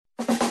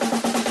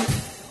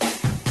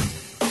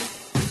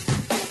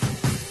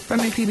From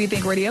MPB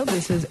Think Radio,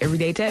 this is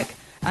Everyday Tech.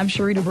 I'm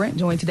Sharita Brent,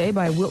 joined today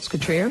by Wiltz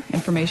Cottrell,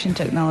 information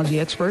technology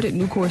expert at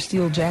Nucor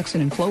Steel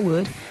Jackson and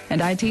Flowood, and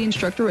IT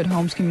instructor at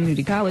Holmes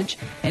Community College,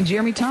 and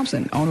Jeremy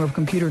Thompson, owner of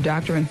Computer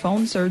Doctor and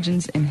Phone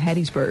Surgeons in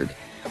Hattiesburg.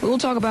 We will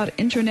talk about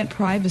internet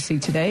privacy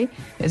today.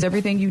 Is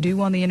everything you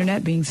do on the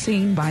internet being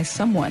seen by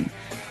someone?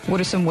 What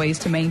are some ways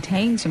to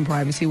maintain some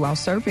privacy while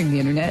surfing the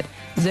internet?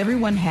 Does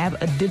everyone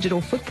have a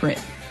digital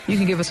footprint? You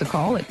can give us a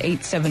call at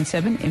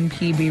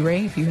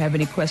 877-MPB-RAY if you have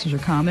any questions or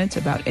comments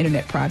about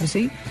internet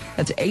privacy.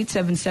 That's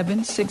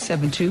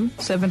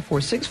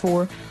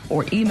 877-672-7464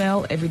 or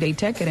email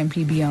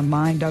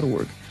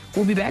everydaytech@mpbonline.org.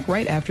 We'll be back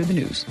right after the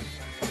news.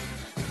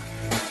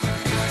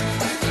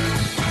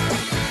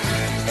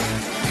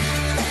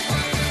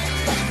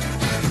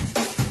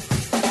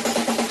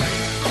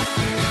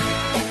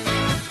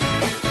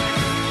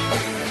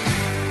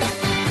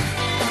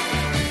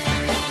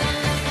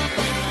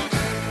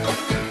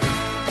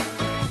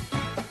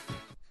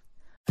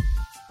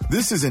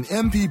 This is an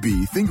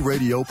MPB Think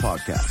Radio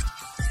podcast.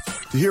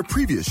 To hear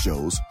previous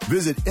shows,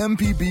 visit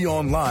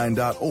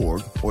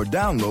mpbonline.org or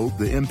download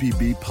the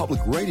MPB Public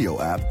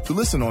Radio app to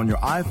listen on your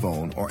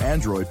iPhone or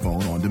Android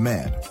phone on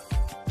demand.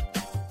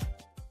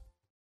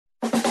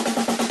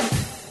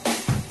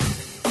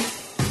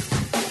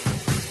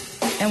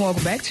 And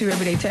welcome back to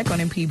Everyday Tech on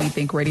MPB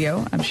Think Radio.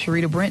 I'm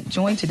Sharita Brent,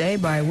 joined today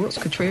by Wiltz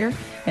Cottrell,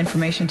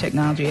 information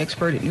technology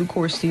expert at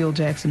Nucor Steel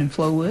Jackson and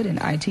Flowood, and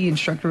IT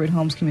instructor at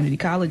Holmes Community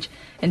College,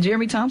 and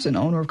Jeremy Thompson,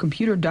 owner of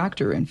Computer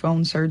Doctor and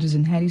Phone Surgeons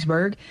in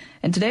Hattiesburg.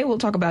 And today we'll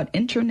talk about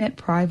internet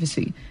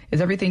privacy.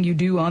 Is everything you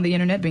do on the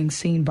internet being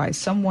seen by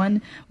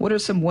someone? What are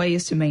some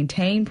ways to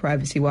maintain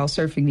privacy while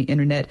surfing the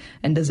internet?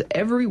 And does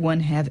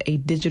everyone have a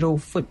digital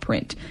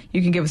footprint?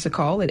 You can give us a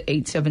call at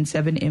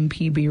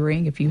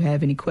 877-MPB-RING if you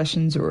have any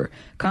questions or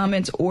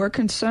comments or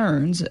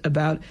concerns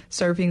about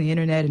surfing the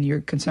internet and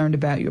you're concerned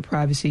about your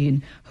privacy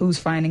and who's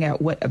finding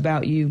out what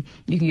about you.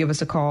 You can give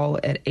us a call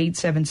at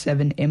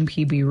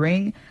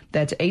 877-MPB-RING.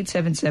 That's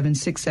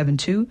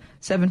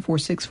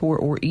 877-672-7464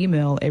 or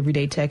email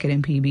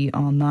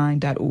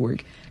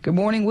everydaytech@mpbonline.org. Good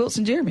morning, Wiltz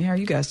and Jeremy. How are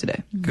you guys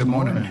today? Good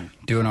morning.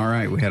 Doing all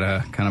right. We had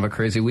a kind of a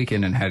crazy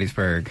weekend in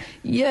Hattiesburg.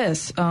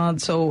 Yes.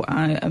 So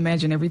I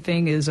imagine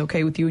everything is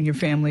okay with you and your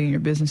family and your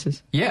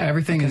businesses? Yeah,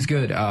 everything is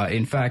good.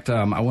 In fact,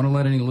 I want to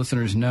let any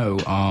listeners know,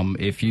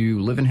 if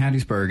you live in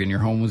Hattiesburg and your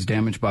home was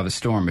damaged by the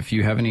storm, if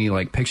you have any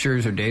like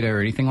pictures or data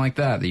or anything like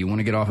that you want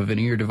to get off of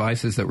any of your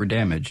devices that were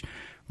damaged,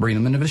 bring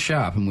them into the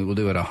shop and we will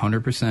do it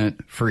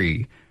 100%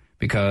 free.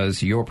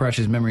 Because your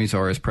precious memories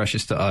are as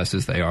precious to us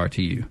as they are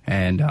to you.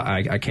 And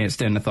I can't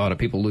stand the thought of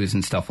people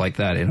losing stuff like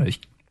that in a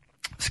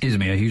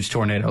huge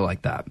tornado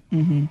like that.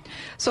 Mm-hmm.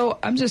 So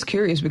I'm just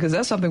curious because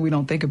that's something we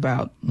don't think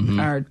about,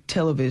 our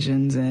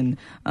televisions and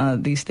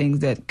these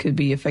things that could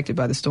be affected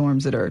by the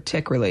storms that are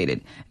tech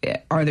related.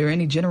 Are there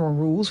any general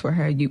rules for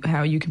how you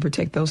can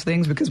protect those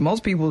things? Because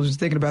most people are just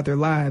thinking about their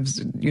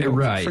lives,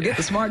 right. Forget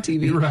the smart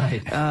TV.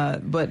 Right.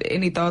 But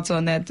any thoughts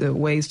on that,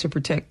 ways to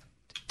protect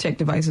tech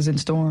devices in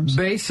storms?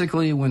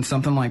 Basically, when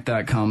something like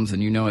that comes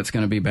and you know it's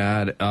going to be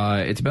bad,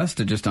 it's best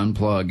to just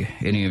unplug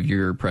any of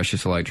your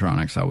precious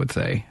electronics, I would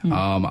say.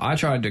 I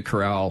tried to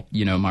corral,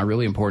 my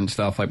really important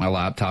stuff like my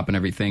laptop and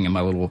everything in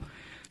my little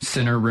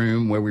center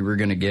room where we were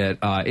going to get.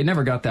 It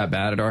never got that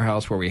bad at our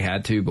house where we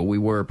had to, but we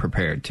were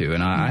prepared to.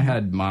 And I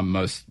had my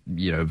most,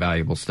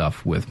 valuable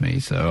stuff with me.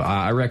 So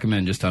I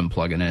recommend just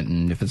unplugging it.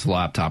 And if it's a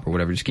laptop or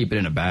whatever, just keep it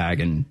in a bag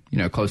and,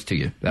 close to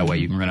you. That way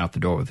you can run out the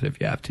door with it if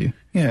you have to.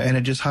 Yeah, and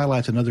it just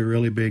highlights another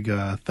really big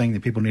thing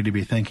that people need to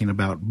be thinking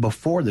about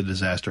before the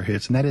disaster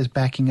hits, and that is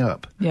backing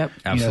up. Yep.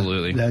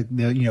 Absolutely.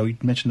 You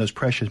mentioned those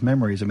precious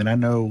memories. I mean, I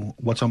know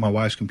what's on my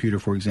wife's computer,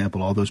 for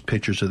example, all those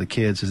pictures of the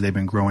kids as they've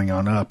been growing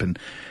on up, and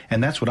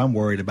that's what I'm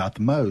worried about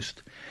the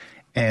most.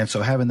 And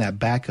so having that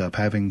backup,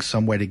 having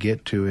some way to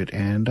get to it,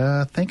 and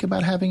think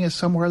about having it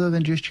somewhere other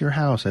than just your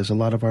house, as a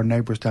lot of our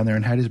neighbors down there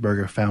in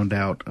Hattiesburg have found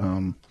out,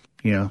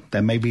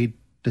 that may be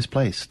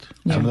displaced.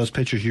 Yeah. Some of those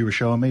pictures you were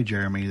showing me,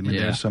 Jeremy. I mean,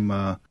 there's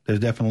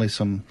definitely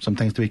some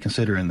things to be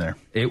considering there.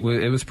 It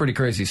was pretty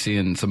crazy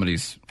seeing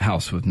somebody's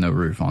house with no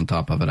roof on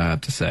top of it. I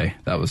have to say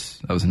that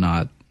was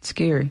not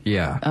scary.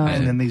 Yeah,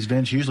 and then these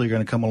vents usually are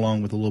going to come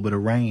along with a little bit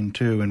of rain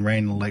too, and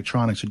rain and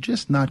electronics are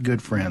just not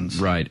good friends.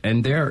 Right,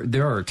 and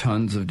there are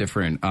tons of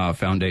different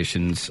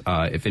foundations.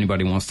 If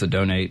anybody wants to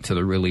donate to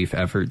the relief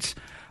efforts.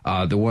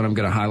 The one I'm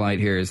going to highlight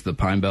here is the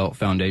Pine Belt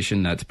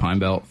Foundation. That's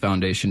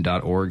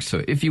pinebeltfoundation.org.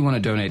 So if you want to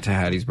donate to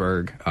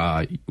Hattiesburg,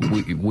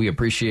 we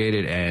appreciate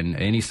it, and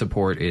any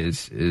support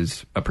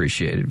is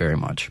appreciated very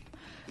much.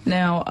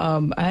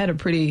 Now, I had a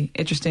pretty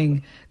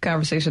interesting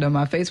conversation on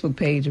my Facebook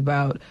page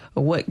about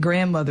what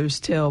grandmothers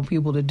tell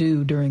people to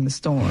do during the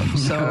storm.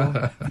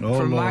 So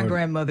for my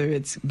grandmother,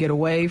 it's get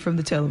away from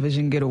the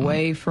television, get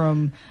away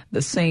from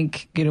the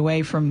sink, get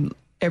away from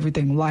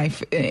everything,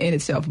 life in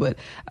itself. But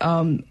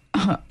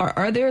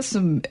are there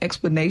some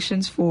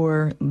explanations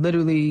for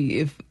literally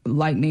if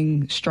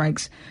lightning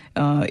strikes,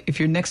 if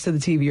you're next to the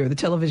TV or the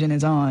television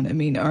is on? I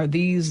mean, are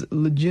these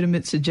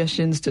legitimate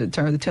suggestions to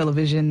turn the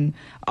television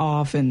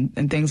off and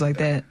things like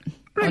that?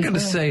 I'm not going to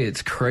say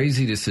it's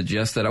crazy to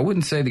suggest that. I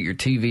wouldn't say that your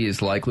TV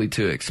is likely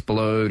to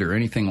explode or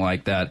anything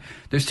like that.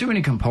 There's too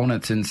many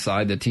components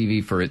inside the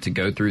TV for it to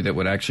go through that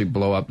would actually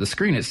blow up. The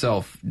screen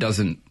itself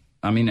doesn't,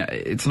 I mean,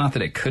 it's not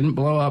that it couldn't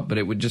blow up, but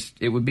it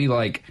would be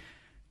like,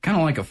 kind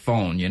of like a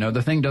phone, you know?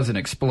 The thing doesn't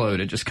explode.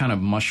 It just kind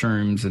of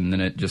mushrooms and then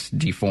it just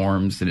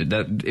deforms. And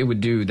it would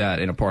do that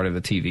in a part of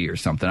the TV or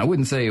something. I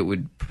wouldn't say it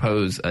would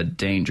pose a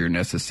danger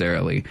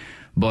necessarily,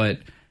 but...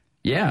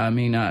 yeah, I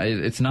mean,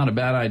 it's not a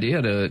bad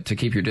idea to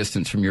keep your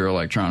distance from your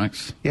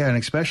electronics. Yeah, and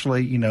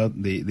especially, you know,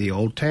 the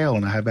old tale,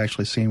 and I have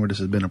actually seen where this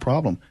has been a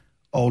problem,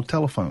 old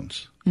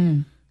telephones.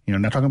 You know,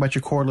 not talking about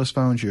your cordless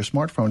phones, your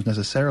smartphones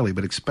necessarily,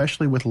 but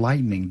especially with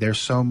lightning, there's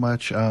so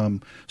much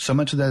of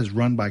that is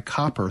run by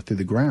copper through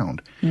the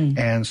ground.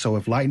 And so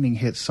if lightning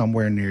hits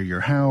somewhere near your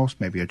house,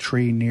 maybe a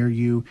tree near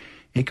you,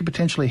 it could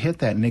potentially hit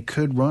that, and it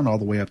could run all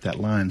the way up that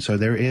line. So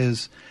there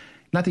is...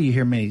 not that you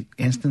hear many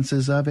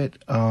instances of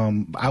it.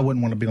 I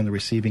wouldn't want to be on the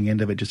receiving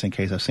end of it just in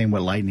case. I've seen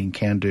what lightning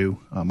can do.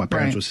 My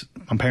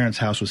parents'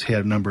 house was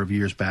hit a number of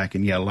years back,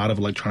 and yeah, a lot of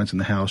electronics in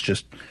the house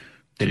just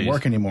didn't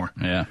work anymore.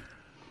 Yeah.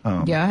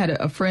 Yeah, I had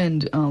a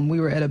friend, we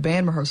were at a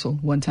band rehearsal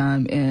one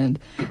time, and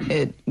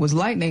it was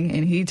lightning,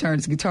 and he turned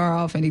his guitar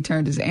off, and he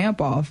turned his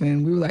amp off,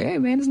 and we were like, hey,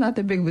 man, it's not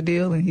that big of a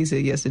deal. And he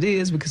said, yes, it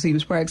is, because he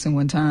was practicing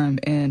one time,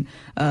 and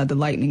the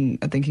lightning,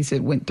 I think he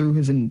said, went through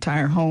his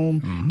entire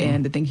home,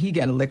 and I think he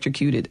got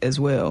electrocuted as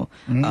well.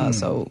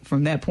 So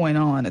from that point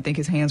on, I think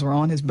his hands were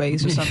on his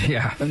bass or something.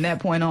 Yeah. From that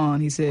point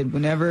on, he said,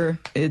 whenever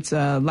it's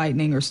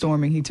lightning or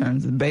storming, he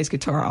turns the bass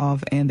guitar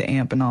off and the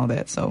amp and all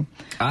that. So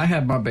I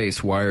had my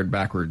bass wired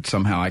backward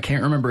somehow. I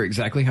can't remember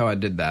exactly how I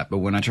did that, but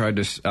when I tried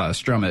to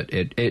strum it,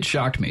 it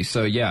shocked me.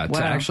 So, yeah,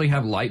 to actually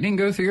have lightning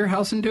go through your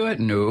house and do it,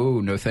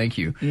 no, thank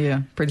you.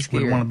 Yeah, pretty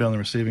scary. Wouldn't want to be on the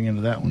receiving end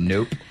of that one.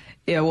 Nope.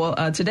 Yeah,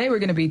 well, today we're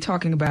going to be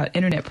talking about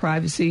internet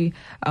privacy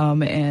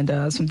and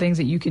some things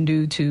that you can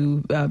do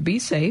to be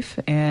safe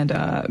and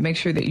make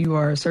sure that you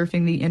are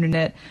surfing the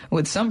internet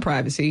with some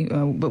privacy.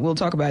 But we'll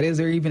talk about, is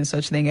there even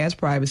such thing as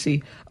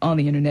privacy on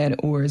the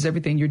internet, or is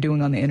everything you're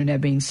doing on the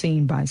internet being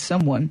seen by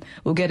someone?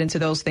 We'll get into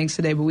those things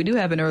today, but we do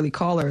have an early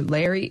caller.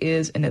 Larry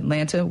is in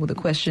Atlanta with a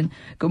question.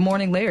 Good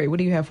morning, Larry. What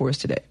do you have for us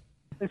today?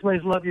 I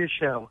always love your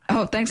show.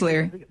 Oh, thanks,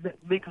 Larry.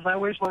 Because I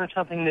always learn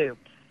something new.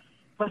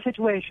 My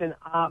situation,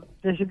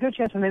 there's a good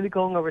chance of maybe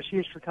going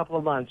overseas for a couple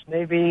of months,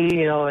 maybe,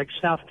 you know, like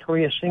South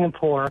Korea,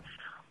 Singapore,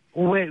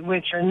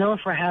 which are known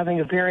for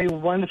having a very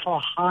wonderful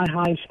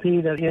high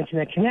speed of the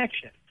internet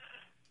connection.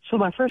 So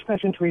my first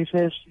question to you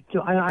is,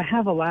 I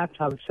have a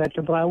laptop,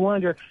 etc., but I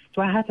wonder,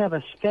 do I have to have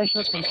a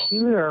special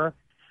computer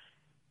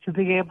to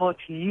be able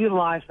to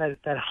utilize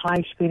that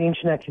high-speed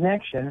internet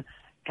connection?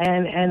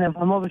 And if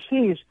I'm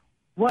overseas,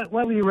 what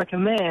would you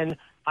recommend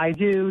I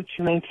do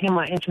to maintain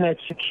my internet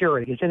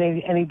security? Is it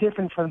any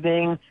different from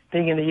being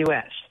in the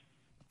U.S.?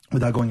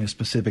 Without going into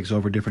specifics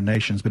over different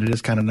nations, but it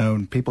is kind of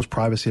known people's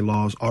privacy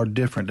laws are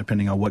different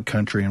depending on what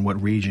country and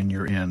what region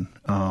you're in.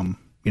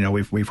 You know,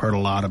 we've heard a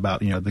lot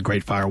about, you know, the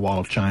Great Firewall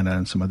of China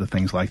and some other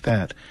things like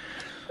that.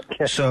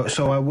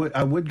 So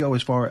I would go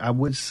as far. I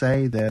would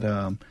say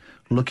that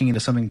looking into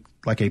something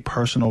like a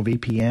personal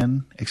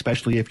VPN,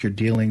 especially if you're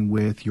dealing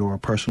with your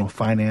personal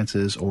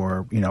finances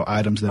or, you know,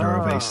 items that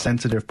are of a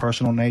sensitive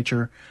personal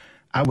nature,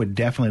 I would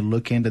definitely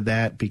look into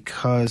that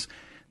because,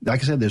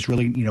 like I said, there's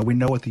really, you know, we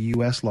know what the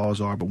U.S. laws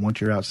are, but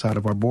once you're outside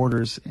of our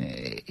borders,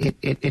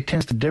 it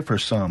tends to differ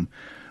some.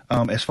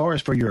 As far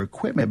as for your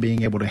equipment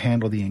being able to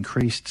handle the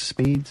increased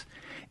speeds,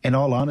 in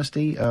all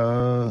honesty,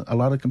 a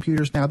lot of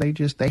computers now, they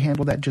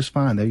handle that just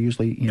fine. They're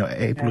usually, you know,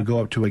 able to go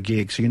up to a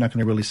gig, so you're not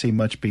going to really see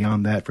much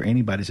beyond that for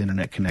anybody's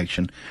internet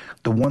connection.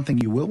 The one thing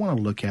you will want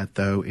to look at,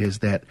 though, is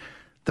that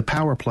the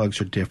power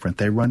plugs are different.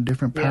 They run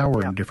different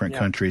power in different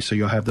countries, so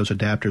you'll have those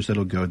adapters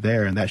that'll go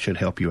there, and that should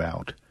help you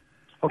out.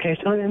 Okay,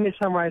 so let me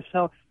summarize.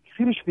 So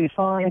computers should be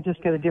fine,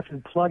 just get a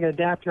different plug and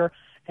adapter,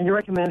 and you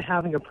recommend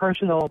having a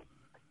personal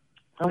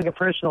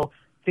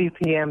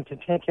VPN to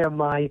take care of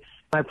my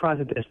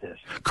private business.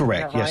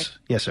 Correct. Right?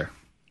 Yes, sir.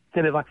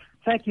 Good advice.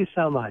 Thank you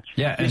so much.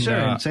 Yeah, yes, sir.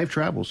 And safe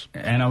travels.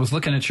 And I was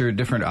looking at your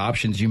different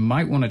options. You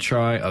might want to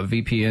try a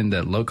VPN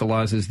that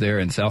localizes there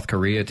in South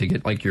Korea to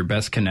get like your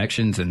best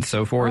connections and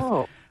so forth.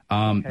 Oh.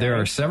 Okay. There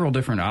are several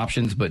different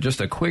options, but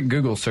just a quick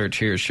Google search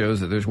here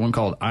shows that there's one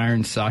called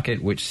Iron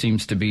Socket, which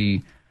seems to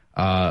be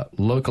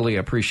locally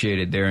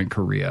appreciated there in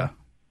Korea.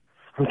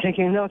 I'm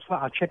taking notes.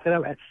 I'll check that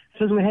out. As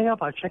soon as we hang up,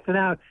 I'll check that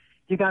out.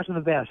 You guys are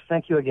the best.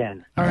 Thank you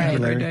again. All right, Have a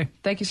great day.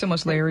 Thank you so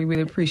much, Larry.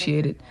 Really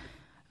appreciate it.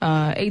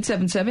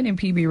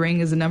 877-MPB ring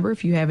is the number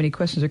if you have any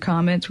questions or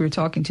comments. We're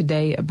talking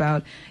today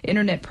about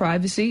internet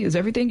privacy. Is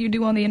everything you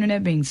do on the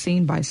internet being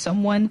seen by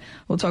someone?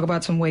 We'll talk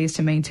about some ways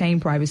to maintain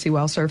privacy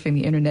while surfing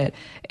the internet.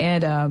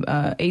 And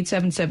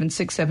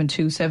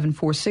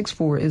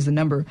 877-672-7464 is the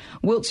number.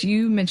 Wiltz,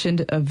 you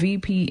mentioned a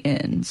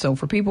VPN. So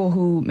for people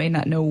who may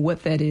not know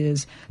what that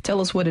is,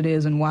 tell us what it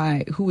is and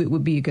who it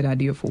would be a good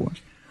idea for.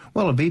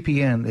 Well, a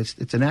VPN,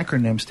 it's an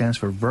acronym, stands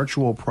for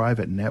Virtual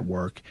Private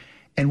Network.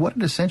 And what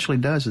it essentially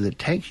does is it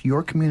takes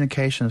your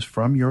communications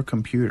from your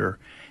computer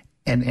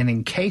and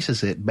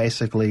encases it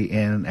basically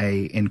in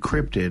a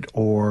encrypted,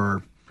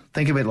 or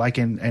think of it like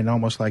in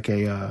almost like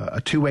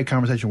a two-way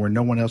conversation where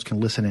no one else can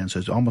listen in. So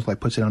it's almost like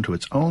puts it onto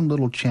its own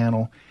little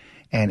channel,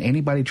 and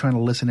anybody trying to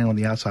listen in on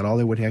the outside, all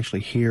they would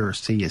actually hear or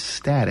see is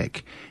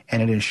static.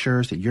 And it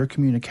ensures that your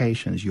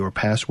communications, your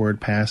password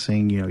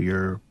passing,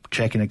 your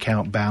checking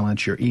account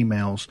balance, your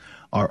emails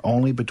are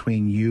only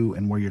between you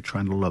and where you're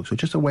trying to look. So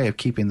just a way of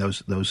keeping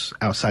those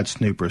outside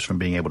snoopers from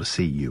being able to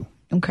see you.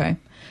 Okay.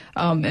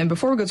 And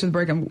before we go to the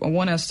break, I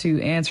want us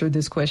to answer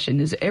this question.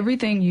 Is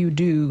everything you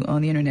do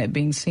on the internet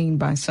being seen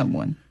by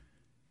someone?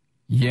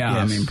 Yeah, Yes.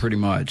 I mean, pretty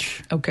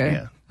much. Okay.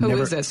 Yeah.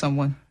 Who is that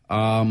someone?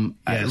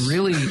 Yes.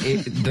 Really,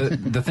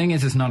 the thing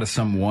is, it's not a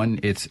someone.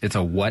 It's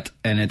a what,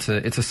 and it's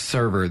a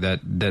server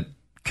that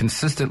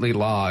consistently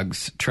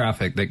logs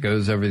traffic that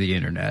goes over the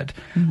internet.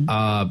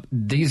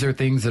 These are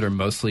things that are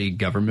mostly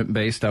government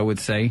based, I would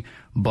say,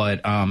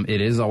 but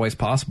it is always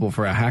possible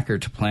for a hacker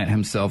to plant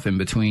himself in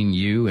between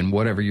you and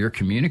whatever you're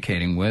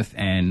communicating with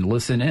and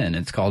listen in.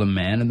 It's called a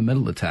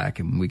man-in-the-middle attack,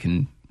 and we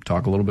can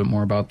talk a little bit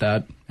more about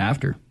that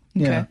after.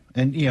 Yeah,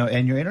 and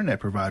and your internet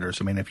providers.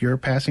 I mean, if you're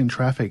passing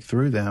traffic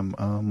through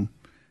them,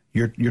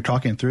 you're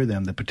talking through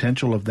them. The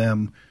potential of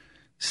them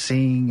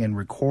seeing and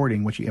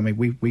recording,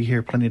 we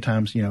hear plenty of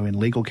times, in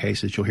legal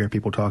cases, you'll hear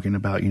people talking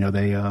about,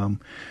 they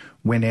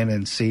went in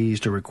and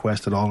seized or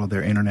requested all of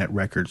their internet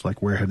records,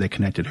 like where have they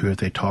connected, who have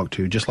they talked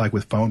to, just like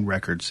with phone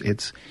records.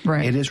 It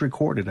is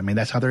recorded. I mean,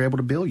 that's how they're able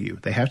to bill you.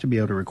 They have to be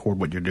able to record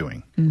what you're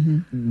doing.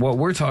 Mm-hmm. What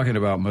we're talking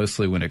about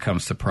mostly when it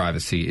comes to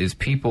privacy is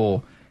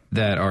people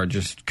that are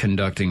just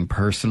conducting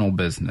personal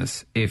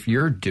business. If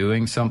you're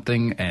doing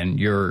something and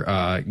you're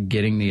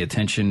getting the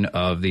attention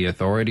of the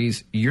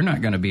authorities, you're not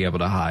going to be able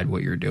to hide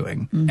what you're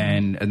doing.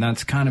 And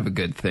that's kind of a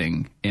good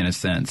thing in a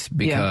sense,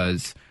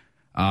 because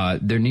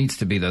there needs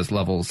to be those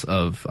levels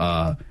of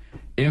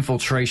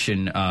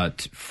infiltration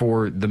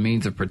for the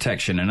means of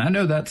protection. And I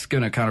know that's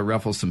going to kind of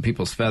ruffle some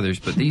people's feathers,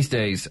 but these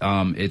days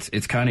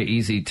it's kind of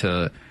easy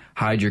to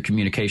hide your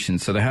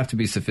communications. So there have to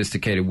be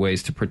sophisticated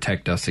ways to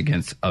protect us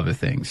against other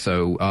things.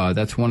 So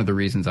that's one of the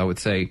reasons I would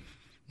say,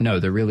 no,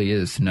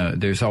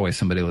 there's always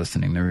somebody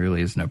listening. There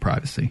really is no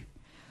privacy.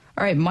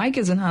 All right. Mike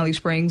is in Holly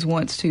Springs,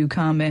 wants to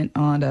comment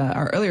on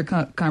our earlier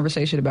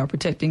conversation about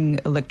protecting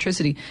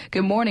electricity.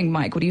 Good morning,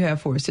 Mike. What do you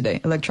have for us today?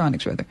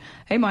 Electronics, rather.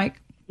 Hey, Mike.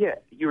 Yeah,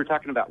 you were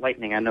talking about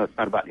lightning. I know it's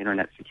not about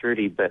internet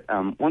security, but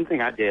one thing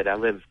I did, I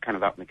live kind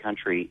of out in the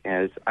country,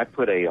 is I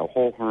put a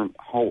whole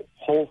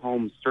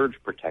home surge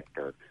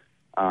protector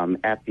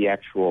at the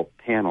actual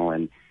panel.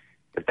 And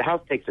if the house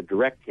takes a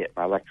direct hit,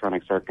 my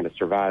electronics aren't going to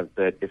survive.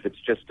 But if it's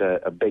just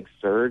a big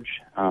surge,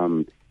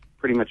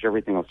 pretty much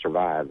everything will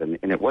survive. And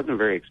it wasn't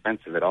very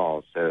expensive at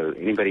all. So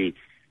anybody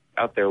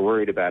out there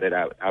worried about it,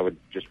 I would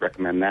just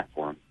recommend that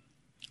for them.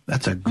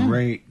 That's a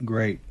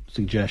great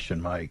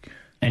suggestion, Mike.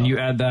 And you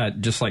add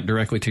that just like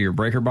directly to your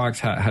breaker box.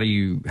 How do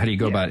you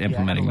go about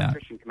implementing that?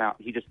 Electrician come out.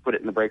 He just put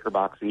it in the breaker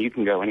box, and you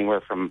can go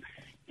anywhere from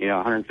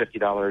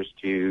 $150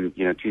 to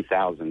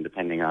 $2,000,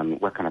 depending on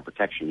what kind of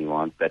protection you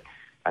want. But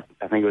I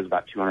think it was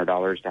about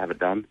 $200 to have it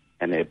done,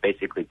 and it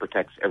basically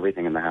protects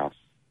everything in the house.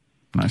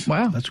 Nice.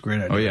 Wow, that's a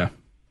great idea. Oh yeah.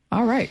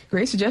 All right,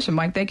 great suggestion,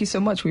 Mike. Thank you so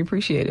much. We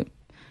appreciate it.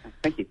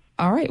 Thank you.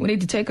 All right, we need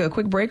to take a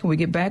quick break. When we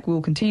get back,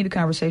 we'll continue the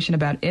conversation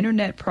about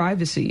internet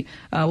privacy.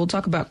 We'll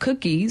talk about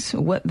cookies,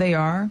 what they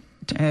are.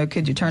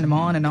 Could you turn them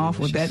on and off?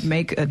 Would that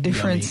make a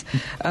difference?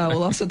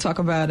 We'll also talk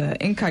about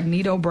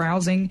incognito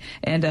browsing,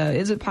 and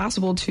is it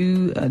possible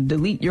to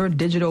delete your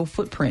digital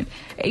footprint?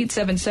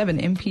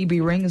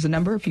 877-MPB-RING is the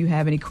number if you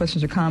have any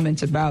questions or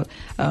comments about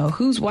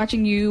who's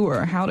watching you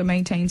or how to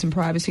maintain some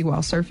privacy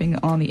while surfing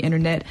on the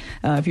internet.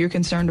 If you're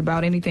concerned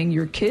about anything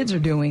your kids are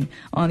doing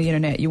on the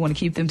internet, you want to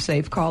keep them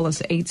safe, call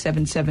us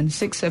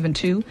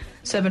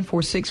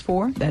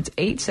 877-672-7464. That's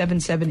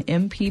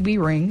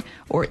 877-MPB-RING,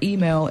 or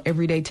email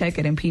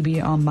everydaytech@mpbonline.org.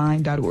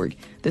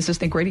 This is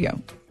Think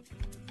Radio.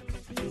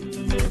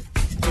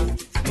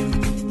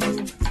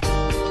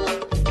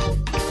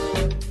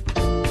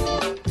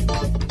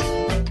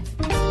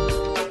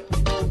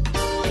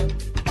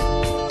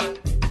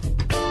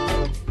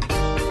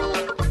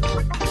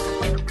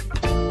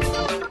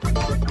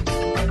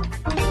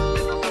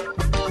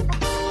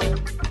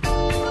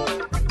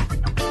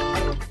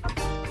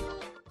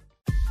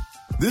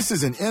 This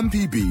is an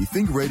MPB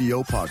Think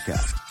Radio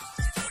podcast.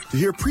 To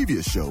hear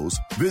previous shows,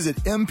 visit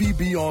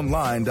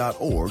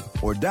mpbonline.org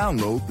or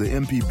download the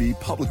MPB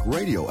Public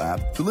Radio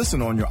app to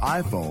listen on your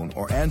iPhone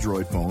or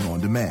Android phone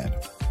on demand.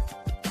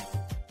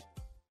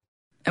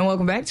 And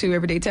welcome back to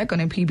Everyday Tech on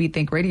MPB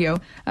Think Radio.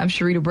 I'm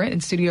Sharita Brent in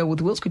studio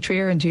with Wilts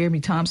Cottrell and Jeremy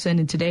Thompson.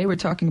 And today we're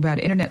talking about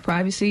internet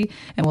privacy,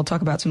 and we'll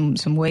talk about some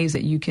ways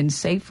that you can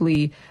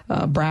safely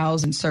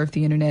browse and surf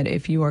the internet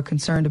if you are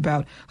concerned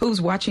about who's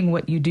watching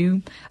what you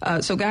do.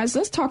 So guys,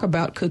 let's talk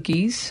about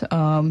cookies.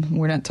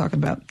 We're not talking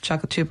about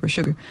chocolate chip or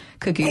sugar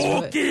cookies.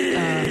 But,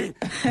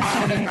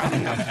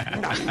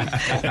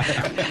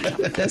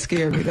 that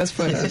scared me. That's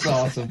funny. That's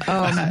awesome.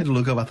 I had to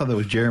look up. I thought that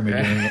was Jeremy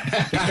doing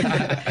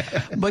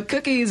it. But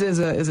cookies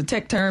is a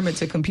tech term.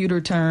 It's a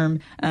computer term,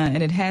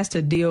 and it has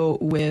to deal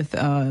with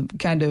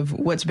kind of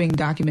what's being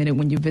documented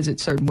when you visit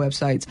certain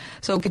websites.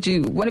 So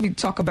why don't you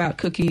talk about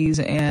cookies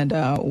and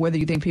whether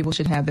you think people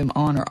should have them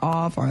on or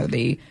off? Are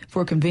they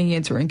for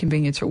convenience or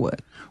inconvenience or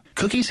what?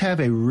 Cookies have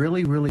a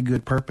really, really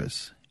good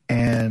purpose.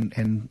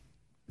 And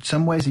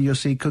some ways that you'll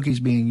see cookies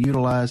being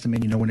utilized, I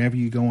mean, whenever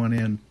you go on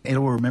in, it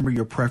will remember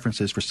your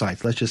preferences for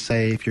sites. Let's just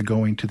say if you're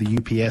going to the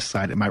UPS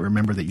site, it might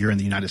remember that you're in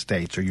the United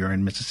States or you're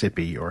in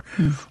Mississippi or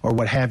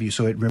what have you.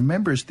 So it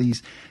remembers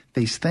these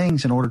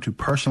things in order to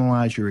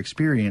personalize your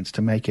experience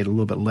to make it a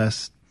little bit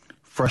less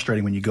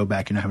frustrating when you go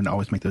back and having to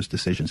always make those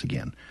decisions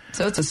again.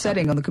 So it's a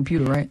setting on the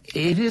computer, right?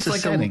 It is a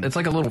setting. It's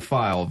like a little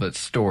file that's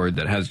stored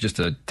that has just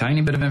a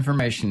tiny bit of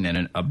information in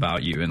it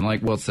about you. And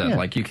like Will said,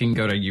 like you can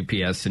go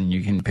to UPS and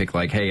you can pick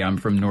like, hey, I'm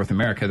from North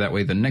America. That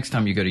way the next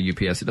time you go to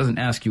UPS, it doesn't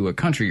ask you what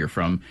country you're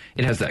from.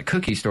 It has that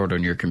cookie stored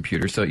on your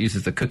computer. So it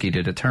uses the cookie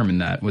to determine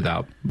that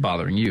without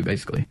bothering you,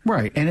 basically.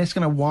 Right. And it's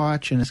going to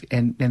watch and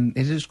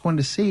it's just going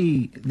to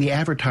see the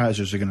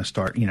advertisers are going to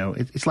start,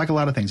 it's like a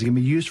lot of things. It can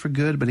be used for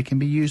good, but it can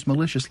be used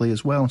maliciously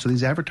as well. And so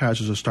these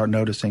advertisers will start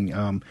noticing.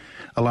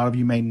 A lot of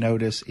you may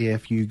notice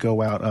if you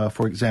go out,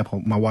 for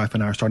example, my wife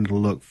and I are starting to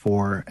look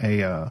for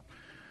a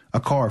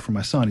car for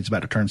my son. He's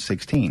about to turn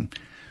 16.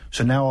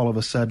 So now all of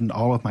a sudden,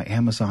 all of my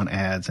Amazon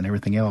ads and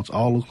everything else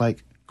all look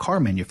like car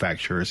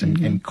manufacturers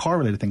and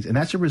car-related things. And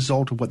that's a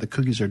result of what the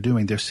cookies are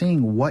doing. They're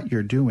seeing what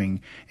you're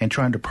doing and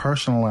trying to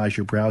personalize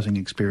your browsing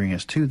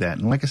experience to that.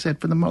 And like I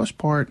said, for the most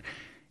part,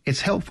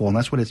 it's helpful, and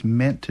that's what it's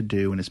meant to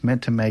do, and it's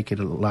meant to make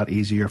it a lot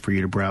easier for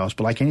you to browse.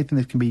 But like anything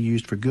that can be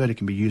used for good, it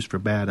can be used for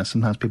bad, and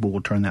sometimes people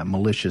will turn that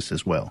malicious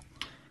as well.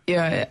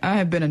 Yeah, I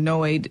have been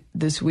annoyed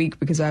this week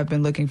because I've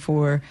been looking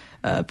for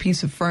a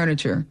piece of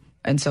furniture.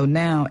 And so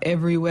now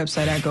every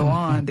website I go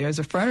on, there's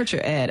a furniture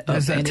ad.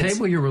 Is that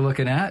table you were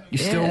looking at? You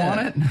still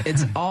want it?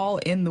 It's all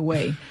in the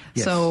way.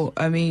 Yes. So,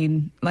 I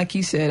mean, like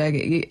you said,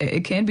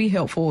 it can be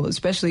helpful,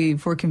 especially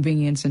for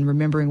convenience and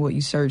remembering what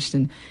you searched.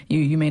 And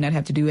you may not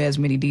have to do as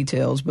many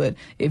details. But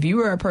if you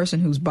are a person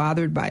who's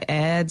bothered by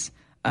ads,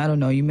 I don't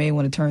know, you may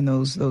want to turn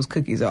those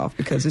cookies off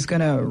because it's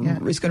gonna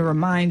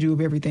remind you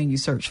of everything you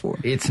searched for.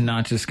 It's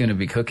not just going to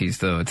be cookies,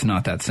 though. It's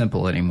not that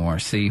simple anymore.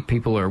 See,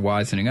 people are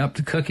wisening up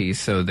to cookies,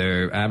 so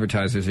their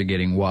advertisers are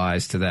getting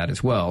wise to that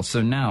as well.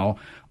 So now,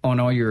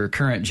 on all your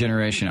current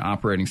generation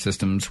operating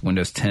systems,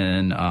 Windows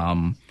 10,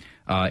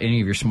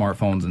 any of your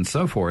smartphones and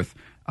so forth,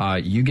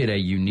 you get a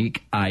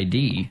unique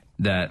ID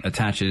that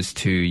attaches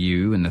to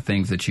you and the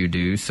things that you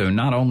do. So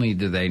not only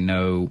do they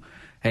know,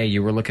 hey,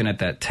 you were looking at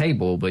that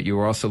table, but you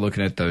were also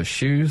looking at those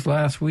shoes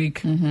last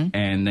week,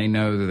 and they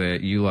know that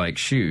you like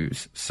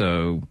shoes.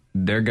 So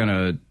they're going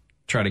to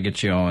try to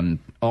get you on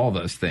all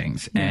those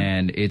things.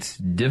 And it's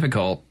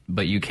difficult,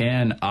 but you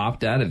can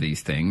opt out of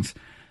these things,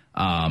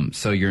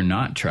 so you're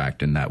not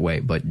tracked in that way.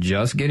 But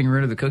just getting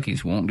rid of the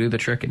cookies won't do the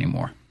trick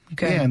anymore.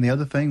 Okay. Yeah, and the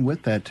other thing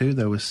with that, too,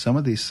 though, is some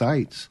of these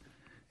sites,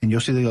 and you'll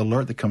see the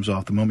alert that comes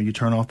off the moment you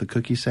turn off the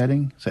cookie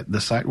setting.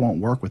 The site won't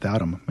work without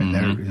them.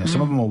 And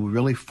some of them will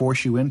really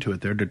force you into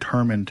it. They're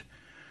determined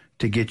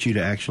to get you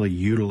to actually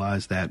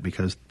utilize that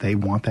because they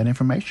want that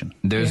information.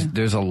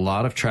 There's a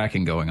lot of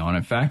tracking going on.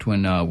 In fact,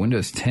 when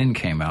Windows 10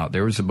 came out,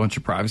 there was a bunch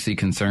of privacy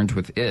concerns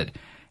with it.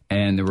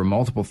 And there were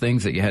multiple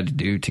things that you had to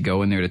do to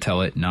go in there to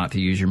tell it not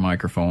to use your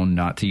microphone,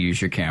 not to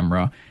use your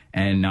camera,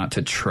 and not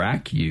to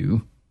track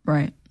you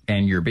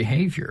and your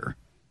behavior.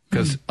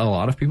 Because a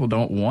lot of people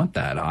don't want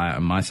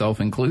that, myself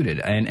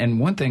included. And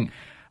one thing,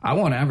 I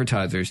want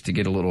advertisers to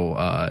get a little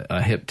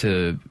hip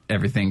to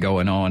everything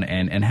going on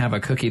and have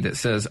a cookie that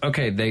says,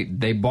 okay,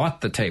 they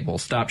bought the table.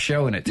 Stop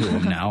showing it to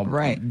them now.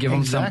 Give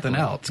them something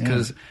else.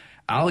 Because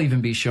I'll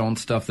even be shown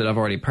stuff that I've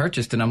already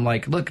purchased. And I'm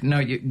like, look, no,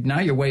 now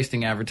you're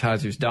wasting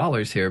advertisers'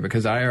 dollars here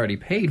because I already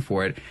paid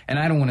for it. And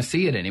I don't want to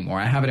see it anymore.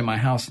 I have it in my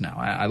house now.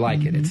 I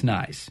like it. It's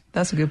nice.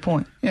 That's a good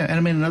point. Yeah, and I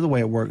mean, another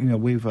way it works,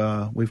 we've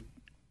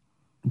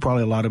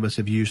probably a lot of us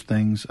have used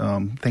things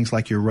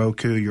like your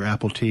Roku, your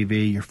Apple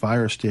TV, your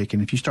Fire Stick.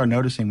 And if you start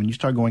noticing, when you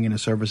start going into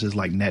services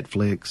like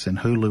Netflix and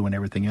Hulu and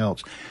everything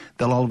else,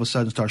 they'll all of a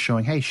sudden start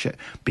showing, hey,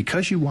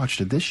 because you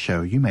watched this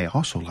show, you may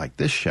also like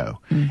this show.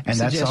 And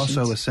that's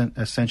also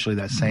essentially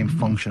that same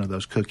function of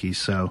those cookies.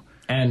 So,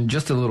 and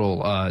just a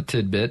little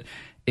tidbit,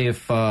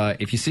 if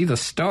you see the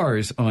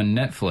stars on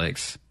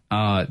Netflix,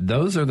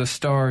 those are the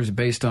stars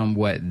based on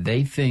what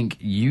they think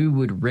you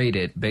would rate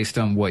it based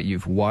on what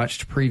you've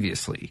watched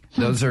previously.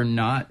 Those are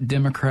not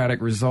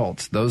democratic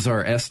results. Those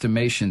are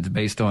estimations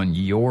based on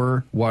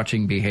your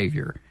watching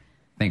behavior.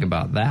 Think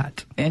about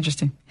that.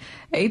 Interesting.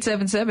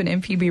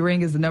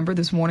 877-MPB-RING is the number.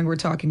 This morning we're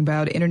talking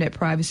about internet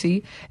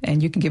privacy,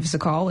 and you can give us a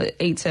call at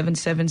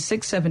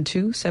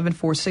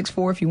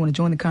 877-672-7464 if you want to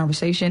join the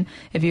conversation.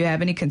 If you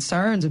have any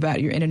concerns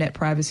about your internet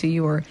privacy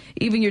or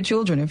even your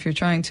children, if you're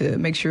trying to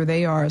make sure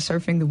they are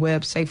surfing the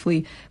web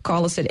safely,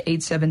 call us at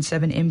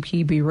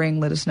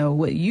 877-MPB-RING. Let us know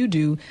what you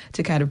do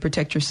to kind of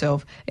protect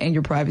yourself and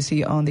your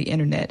privacy on the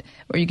internet.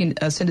 Or you can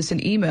send us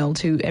an email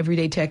to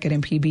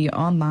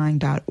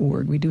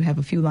everydaytech@mpbonline.org. We do have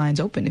a few lines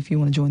open if you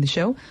want to join the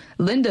show.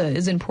 Linda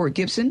is in Port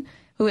Gibson,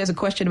 who has a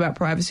question about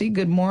privacy.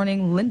 Good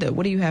morning, Linda.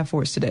 What do you have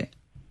for us today?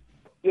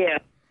 Yeah,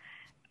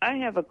 I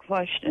have a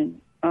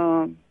question.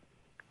 I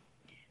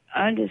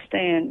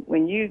understand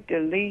when you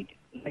delete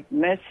like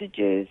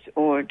messages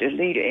or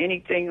delete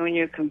anything on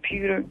your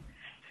computer,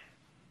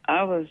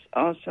 I was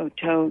also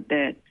told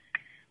that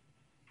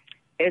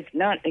it's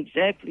not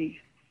exactly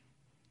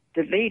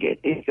deleted.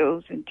 It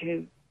goes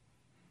into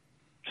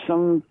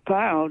some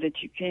file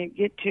that you can't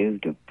get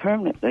to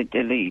permanently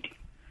delete.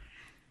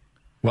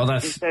 Well,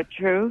 is that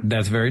true?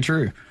 That's very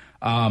true.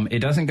 It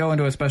doesn't go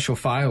into a special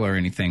file or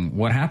anything.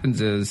 What happens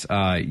is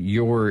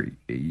your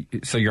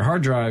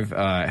hard drive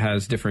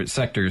has different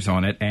sectors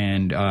on it,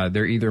 and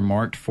they're either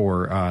marked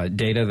for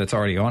data that's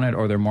already on it,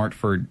 or they're marked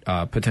for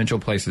potential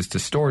places to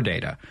store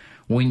data.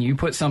 When you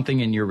put something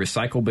in your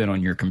recycle bin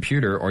on your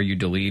computer, or you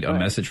delete a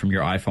message from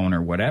your iPhone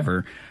or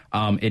whatever,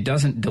 it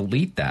doesn't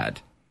delete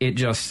that. It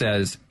just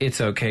says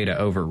it's okay to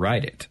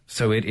overwrite it.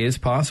 So it is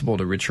possible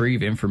to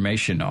retrieve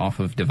information off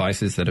of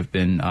devices that have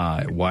been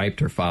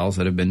wiped or files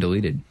that have been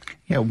deleted.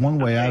 Yeah, one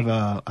way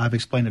I've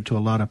explained it to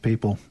a lot of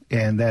people,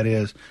 and that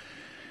is,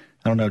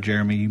 I don't know,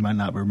 Jeremy, you might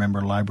not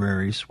remember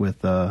libraries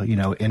with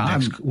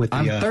index.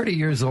 I'm 30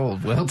 years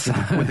old, Wilt.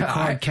 with the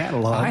card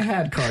catalog. I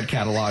had card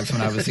catalogs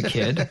when I was a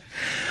kid.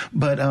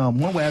 But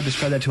one way I've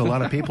described that to a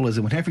lot of people is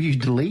that whenever you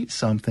delete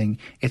something,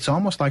 it's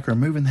almost like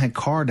removing that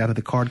card out of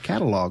the card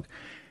catalog.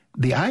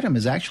 The item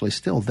is actually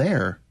still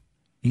there.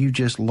 You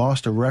just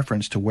lost a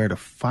reference to where to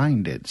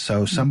find it.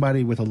 So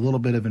somebody with a little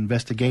bit of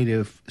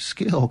investigative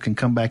skill can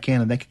come back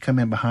in, and they can come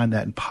in behind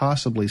that and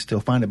possibly still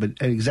find it. But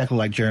exactly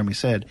like Jeremy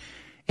said,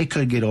 it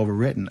could get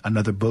overwritten.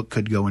 Another book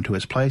could go into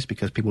its place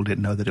because people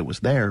didn't know that it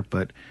was there.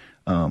 But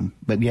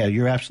yeah,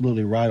 you're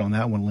absolutely right on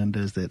that one, Linda,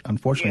 is that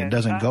unfortunately it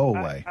doesn't go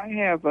away. I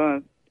have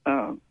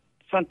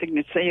something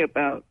to say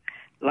about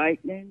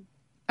lightning.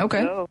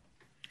 Okay. Hello?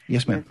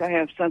 Yes, ma'am. Yes, I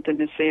have something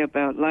to say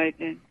about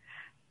lightning.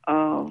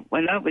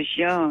 When I was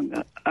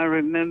young, I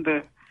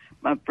remember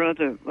my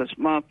brother was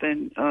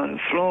mopping the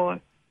floor,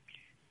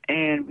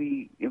 and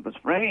it was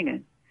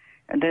raining.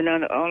 And then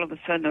all of a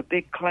sudden, a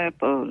big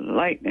clap of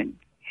lightning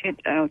hit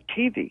our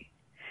TV.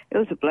 It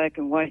was a black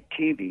and white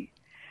TV.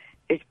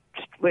 It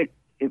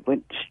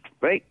went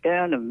straight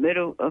down the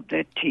middle of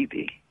that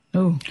TV.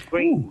 Oh.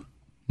 Screen.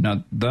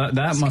 Now,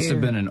 that must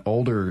have been an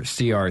older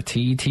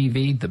CRT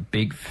TV, the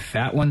big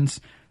fat ones.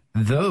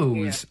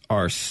 Those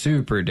are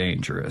super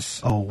dangerous.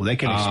 Oh, they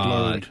can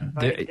explode.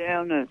 Right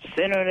down the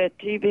center of that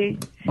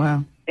TV.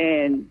 Wow.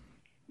 And,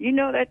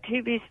 that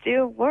TV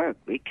still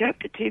worked. We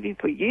kept the TV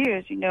for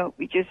years.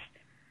 We just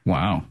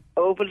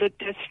overlooked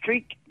that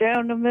streak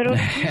down the middle.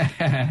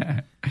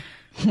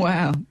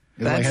 Wow.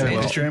 That's like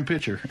a picture in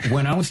picture.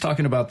 When I was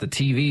talking about the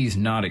TVs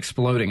not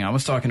exploding, I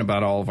was talking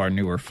about all of our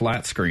newer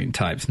flat screen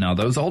types. Now,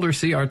 those older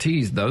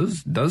CRTs,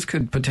 those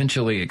could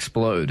potentially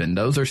explode, and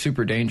those are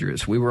super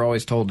dangerous. We were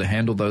always told to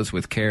handle those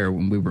with care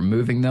when we were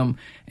moving them,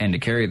 and to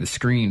carry the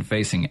screen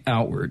facing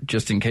outward,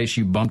 just in case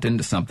you bumped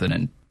into something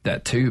and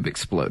that tube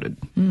exploded.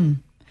 Well,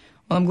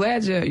 I'm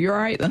glad you're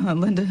all right,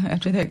 Linda,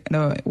 after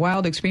that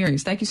wild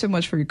experience. Thank you so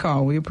much for your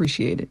call. We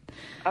appreciate it.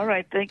 All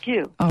right. Thank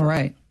you. All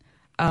right.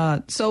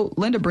 So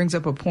Linda brings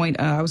up a point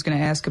I was going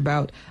to ask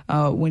about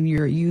when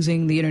you're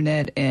using the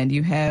Internet and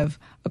you have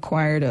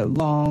acquired a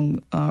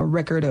long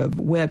record of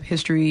web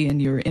history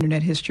and your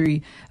Internet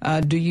history.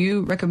 Do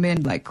you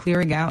recommend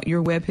clearing out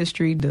your web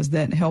history? Does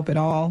that help at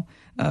all,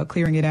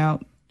 clearing it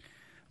out?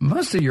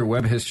 Most of your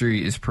web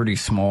history is pretty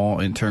small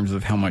in terms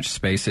of how much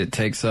space it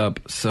takes up.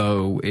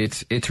 So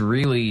it's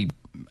really,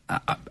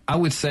 I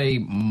would say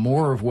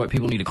more of what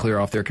people need to clear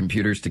off their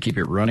computers to keep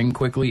it running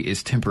quickly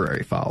is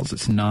temporary files.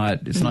 It's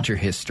not your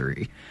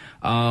history.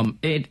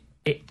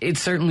 It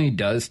certainly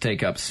does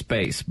take up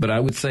space, but I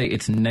would say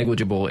it's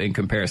negligible in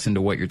comparison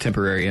to what your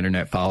temporary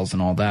internet files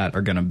and all that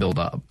are going to build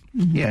up.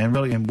 Yeah,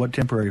 and what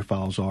temporary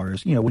files are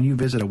is, when you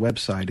visit a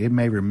website, it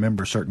may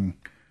remember certain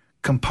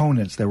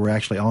components that were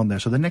actually on there.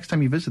 So the next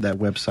time you visit that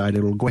website,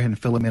 it'll go ahead and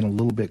fill them in a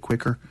little bit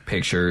quicker.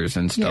 Pictures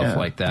and stuff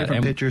like that.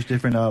 Different pictures,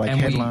 different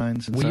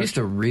headlines. We used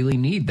to really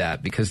need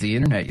that because the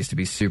internet used to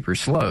be super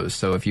slow.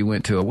 So if you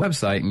went to a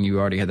website and you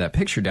already had that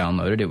picture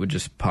downloaded, it would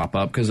just pop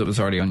up because it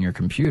was already on your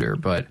computer.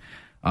 But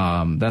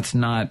it's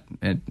not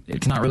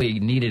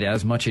really needed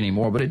as much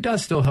anymore, but it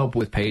does still help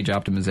with page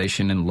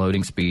optimization and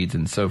loading speeds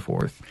and so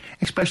forth.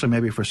 Especially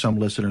maybe for some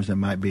listeners that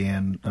might be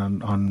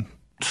on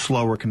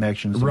slower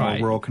connections, more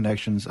rural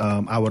connections.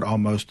 I'd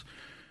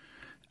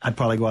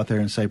probably go out there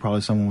and say probably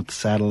someone with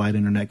satellite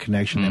internet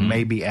connection that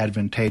may be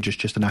advantageous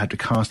just to not have to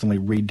constantly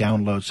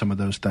re-download some of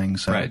those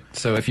things. Right.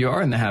 So if you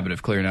are in the habit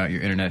of clearing out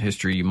your internet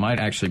history, you might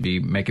actually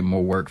be making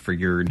more work for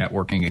your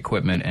networking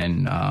equipment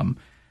and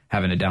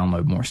having to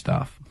download more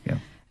stuff. Yeah.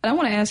 I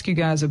want to ask you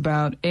guys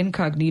about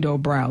incognito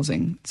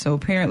browsing. So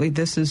apparently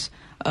this is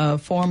a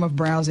form of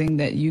browsing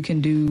that you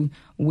can do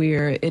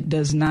where it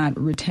does not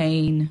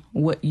retain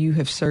what you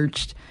have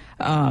searched.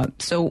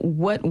 So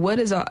what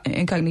is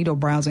incognito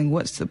browsing?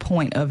 What's the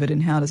point of it,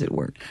 and how does it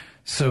work?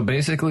 So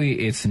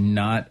basically, it's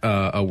not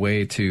a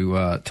way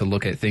to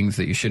look at things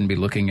that you shouldn't be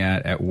looking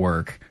at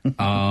work,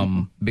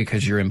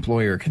 because your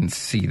employer can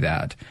see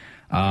that.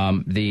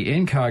 The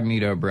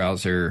incognito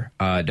browser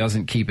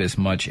doesn't keep as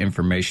much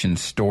information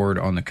stored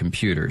on the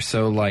computer.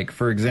 So, like,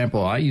 for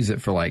example, I use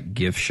it for, like,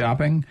 gift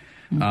shopping.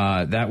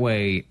 That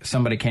way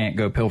somebody can't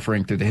go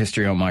pilfering through the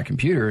history on my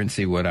computer and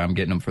see what I'm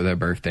getting them for their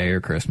birthday or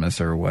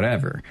Christmas or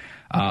whatever.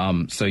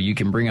 So you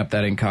can bring up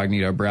that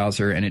incognito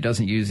browser, and it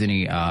doesn't use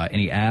any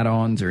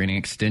add-ons or any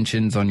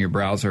extensions on your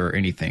browser or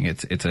anything.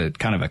 It's a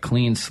kind of a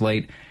clean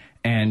slate,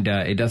 and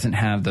it doesn't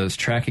have those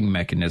tracking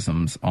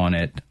mechanisms on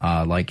it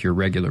like your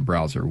regular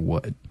browser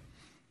would.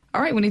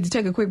 All right, we need to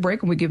take a quick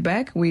break. When we get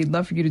back, we'd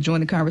love for you to join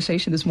the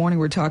conversation. This morning,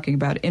 we're talking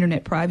about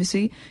internet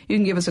privacy. You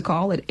can give us a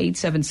call at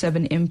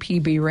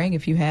 877-MPB-RING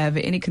if you have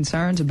any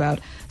concerns about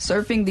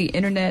surfing the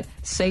internet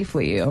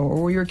safely,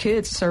 or your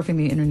kids surfing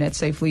the internet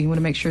safely. You want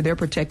to make sure they're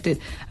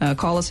protected.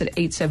 Call us at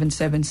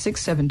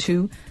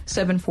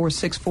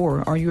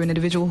 877-672-7464. Are you an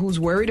individual who's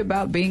worried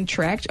about being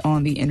tracked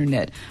on the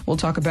internet? We'll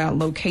talk about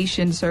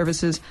location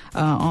services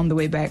on the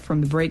way back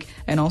from the break,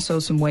 and also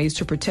some ways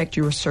to protect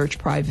your search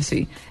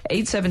privacy.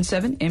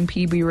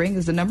 877-MPB-RING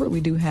is the number.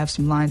 We do have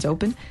some lines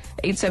open.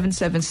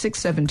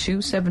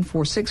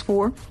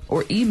 877-672-7464,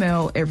 or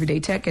email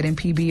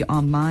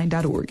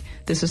everydaytech@mpbonline.org.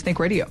 This is Think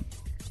Radio.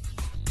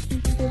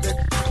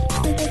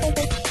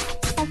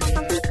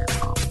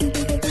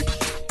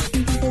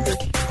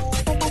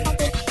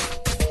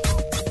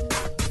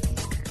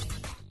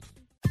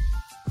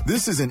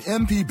 This is an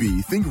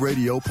MPB Think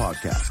Radio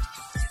podcast.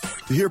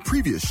 To hear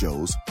previous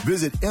shows,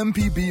 visit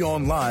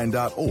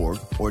mpbonline.org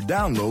or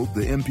download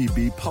the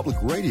MPB Public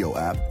Radio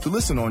app to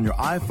listen on your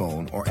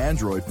iPhone or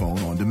Android phone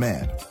on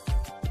demand.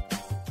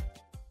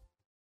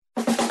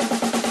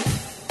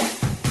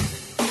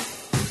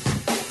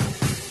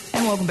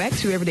 And welcome back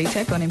to Everyday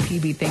Tech on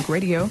MPB Think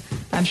Radio.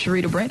 I'm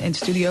Sharita Brent in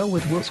studio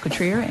with Wilts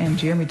Cottrell and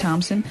Jeremy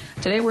Thompson.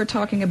 Today we're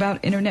talking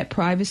about internet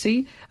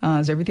privacy.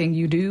 Is everything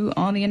you do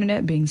on the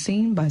internet being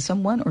seen by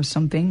someone or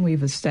something?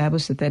 We've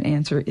established that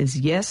answer is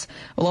yes.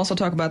 We'll also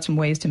talk about some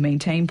ways to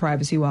maintain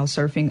privacy while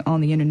surfing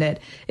on the internet.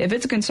 If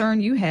it's a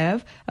concern you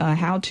have,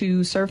 how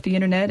to surf the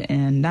internet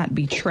and not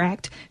be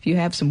tracked. If you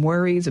have some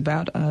worries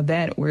about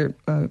that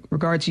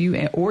regards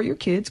you or your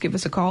kids, give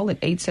us a call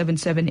at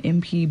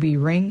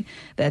 877-MPB-RING.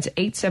 That's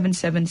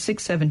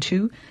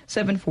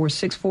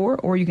 877-672-7464.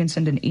 Or you can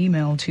send an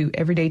email to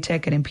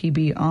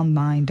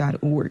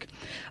everydaytech@mpbonline.org.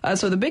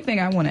 So the big thing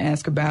I want to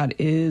ask about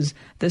is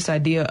this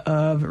idea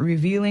of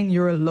revealing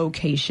your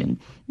location.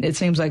 It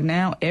seems like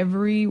now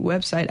every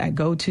website I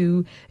go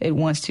to, it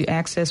wants to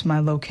access my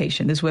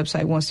location. This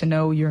website wants to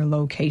know your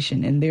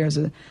location. And there's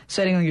a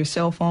setting on your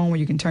cell phone where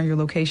you can turn your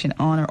location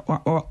on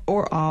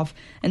or off.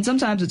 And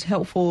sometimes it's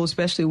helpful,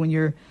 especially when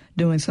you're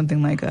doing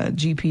something like a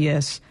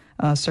GPS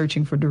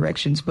searching for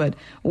directions. But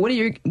what are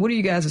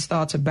you guys'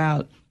 thoughts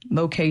about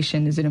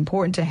location? Is it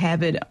important to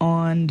have it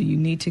on? Do you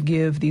need to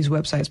give these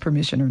websites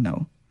permission or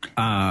no?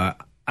 I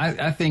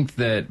think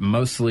that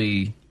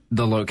mostly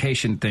the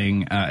location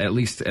thing, at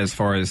least as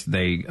far as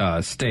they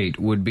state,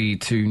 would be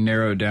to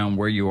narrow down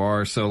where you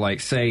are. So,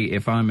 like, say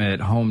if I'm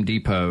at Home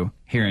Depot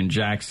here in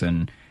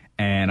Jackson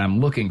and I'm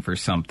looking for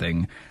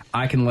something,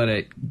 I can let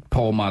it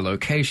pull my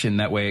location.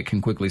 That way it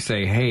can quickly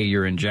say, hey,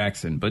 you're in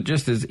Jackson. But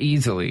just as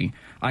easily,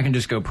 I can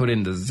just go put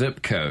in the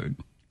zip code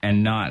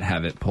and not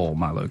have it pull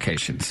my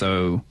location.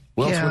 So,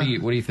 Wells, what do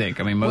you think?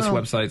 I mean, most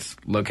websites,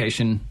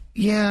 location.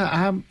 Yeah,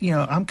 I'm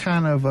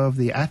kind of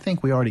I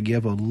think we already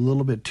give a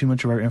little bit too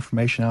much of our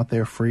information out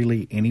there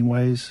freely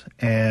anyways.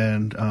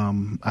 And, I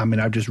mean,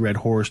 I've just read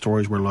horror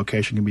stories where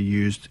location can be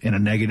used in a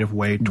negative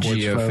way towards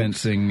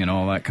geofencing and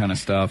all that kind of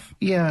stuff.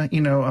 Yeah,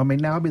 I mean,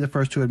 now I'll be the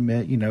first to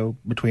admit,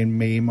 between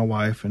me, my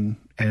wife, and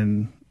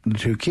the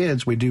two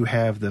kids, we do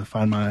have the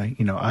find my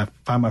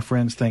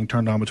friends thing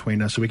turned on between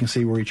us so we can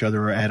see where each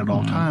other are at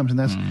all times. And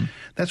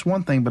that's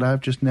one thing, but I've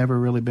just never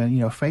really been,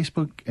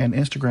 Facebook and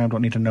Instagram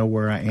don't need to know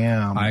where I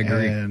am. I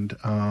agree. And,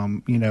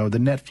 the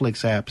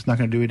Netflix app is not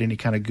going to do it any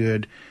kind of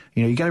good.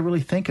 You got to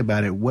really think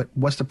about it.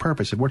 What's the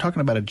purpose? If we're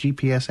talking about a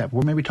GPS app,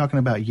 we're maybe talking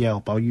about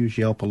Yelp. I'll use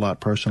Yelp a lot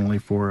personally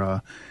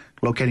for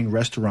locating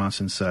restaurants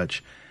and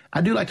such.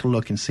 I do like to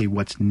look and see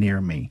what's near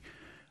me.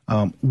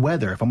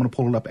 Weather, if I'm going to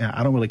pull it up,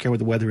 I don't really care what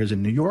the weather is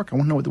in New York. I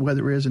want to know what the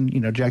weather is in,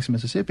 Jackson,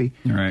 Mississippi.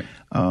 Right.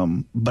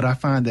 But I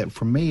find that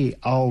for me,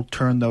 I'll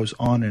turn those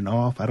on and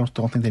off. I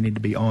don't think they need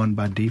to be on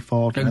by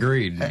default.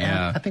 Agreed.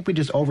 Yeah. I think we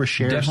just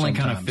overshare. Definitely sometimes.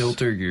 Kind of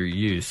filter your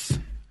use.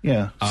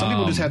 Yeah. Some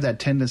people just have that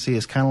tendency.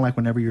 It's kind of like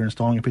whenever you're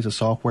installing a piece of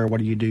software,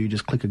 what do? You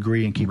just click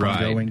agree and keep on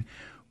going.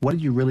 What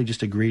did you really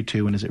just agree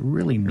to, and is it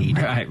really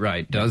needed?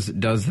 Right. Does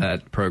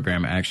that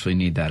program actually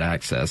need that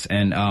access?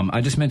 And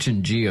I just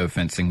mentioned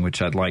geofencing,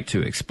 which I'd like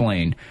to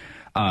explain.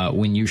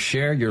 When you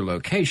share your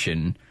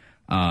location,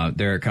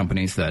 there are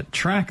companies that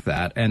track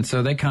that, and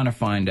so they kind of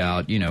find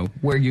out,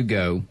 where you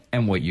go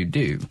and what you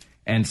do.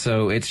 And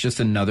so it's just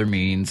another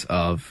means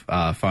of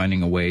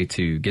finding a way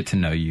to get to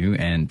know you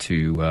and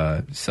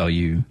to sell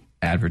you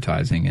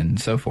advertising and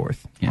so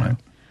forth. You know?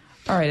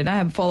 All right, and I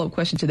have a follow-up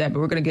question to that, but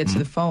we're going to get to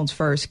the phones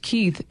first.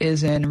 Keith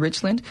is in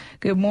Richland.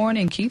 Good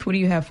morning, Keith. What do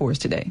you have for us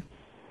today?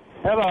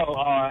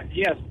 Hello.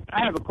 Yes,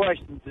 I have a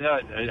question.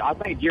 I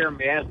think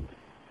Jeremy has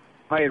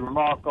made a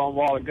remark on a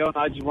while ago, and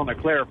I just want to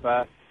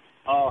clarify.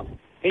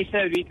 He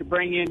said you could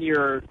bring in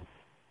your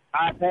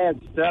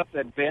iPad stuff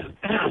that been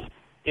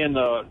in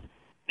the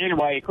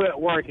anyway. It quit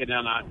working,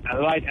 and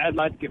I'd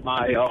like to get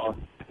my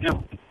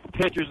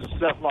pictures and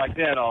stuff like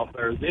that off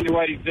there. Is there any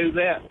way to do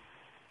that?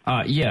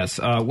 Yes.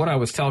 What I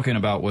was talking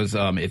about was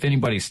if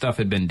anybody's stuff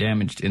had been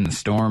damaged in the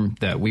storm,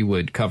 that we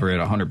would cover it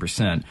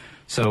 100%.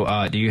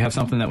 So do you have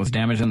something that was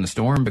damaged in the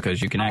storm?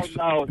 Because you can actually...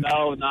 No,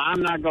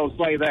 I'm not going to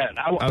say that.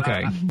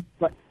 Okay.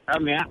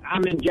 I'm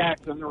in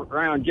Jackson,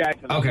 around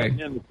Jackson. Okay. I'm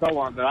in the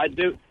storm, but I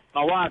do...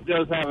 My wife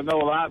does have an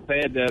old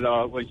iPad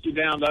that when she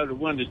downloaded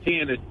Windows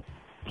 10, it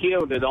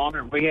killed it on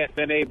her, and we hadn't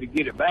been able to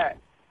get it back.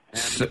 And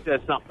it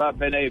says something about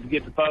being able to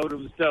get the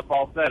photos and stuff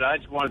off that. I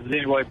just wanted to see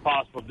any way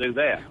possible to do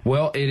that.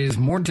 Well, it is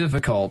more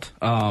difficult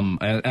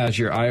as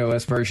your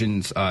iOS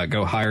versions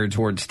go higher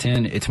towards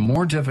 10. It's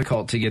more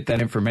difficult to get that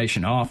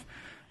information off.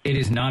 It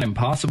is not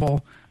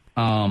impossible,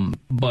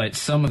 but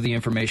some of the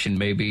information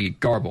may be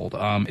garbled,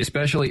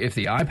 especially if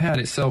the iPad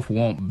itself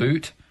won't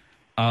boot.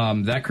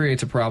 That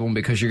creates a problem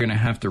because you're going to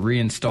have to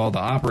reinstall the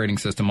operating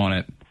system on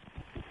it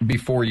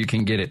before you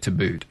can get it to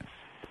boot.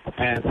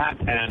 And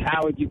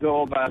how would you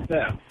go about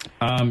that?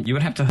 You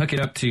would have to hook it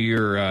up to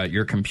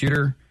your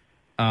computer,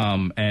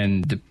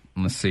 and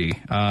let's see.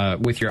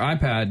 With your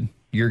iPad,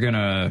 you're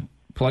gonna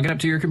plug it up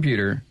to your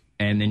computer,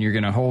 and then you're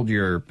gonna hold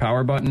your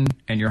power button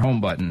and your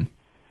home button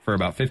for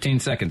about 15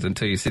 seconds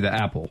until you see the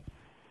apple,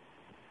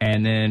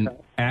 and then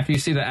after you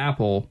see the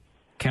apple,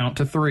 count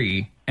to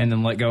 3, and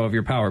then let go of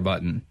your power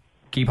button.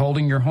 Keep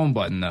holding your home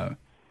button though,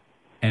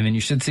 and then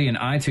you should see an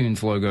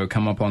iTunes logo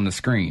come up on the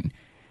screen.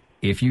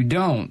 If you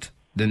don't,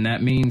 then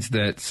that means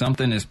that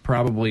something is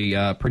probably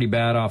pretty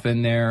bad off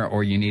in there,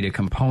 or you need a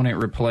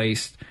component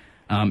replaced.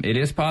 It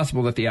is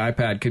possible that the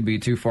iPad could be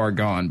too far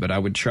gone, but I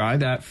would try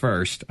that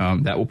first.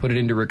 That will put it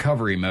into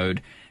recovery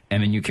mode,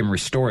 and then you can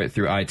restore it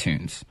through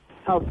iTunes.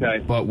 Okay.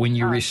 But when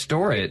you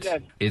restore it,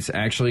 it's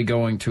actually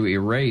going to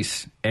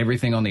erase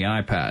everything on the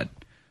iPad.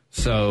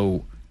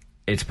 So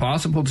it's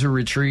possible to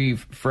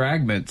retrieve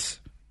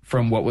fragments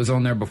from what was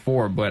on there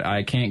before, but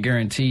I can't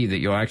guarantee that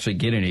you'll actually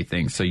get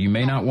anything. So you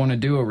may not want to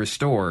do a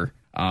restore.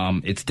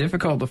 It's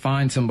difficult to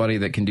find somebody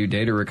that can do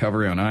data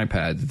recovery on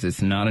iPads.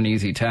 It's not an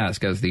easy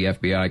task, as the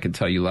FBI could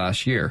tell you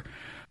last year.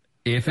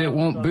 If it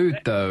won't boot,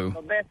 though...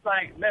 The best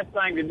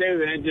thing to do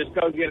then is just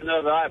go get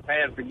another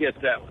iPad and forget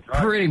that one,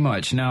 right? Pretty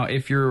much. Now,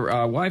 if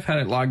your wife had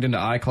it logged into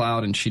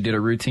iCloud and she did a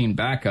routine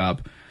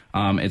backup,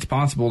 it's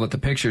possible that the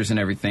pictures and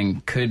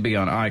everything could be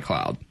on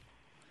iCloud.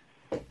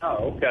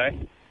 Oh,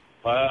 okay.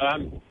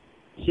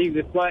 She's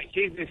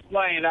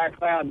explained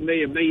iCloud to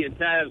me a million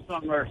times.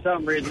 For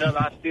some reason or another,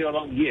 I still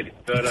don't get it.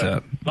 But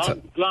as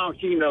long as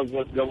she knows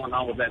what's going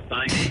on with that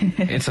thing.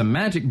 It's a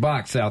magic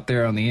box out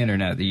there on the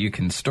internet that you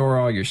can store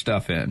all your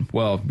stuff in.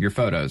 Well, your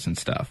photos and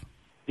stuff.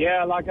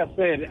 Yeah, like I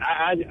said,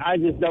 I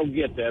just don't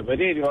get that. But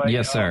anyway.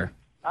 Yes, sir.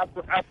 I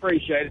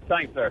appreciate it.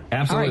 Thanks, sir.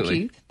 Absolutely. All right,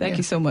 Keith. Thank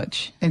you so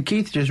much. And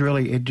Keith just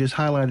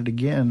highlighted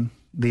again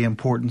the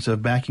importance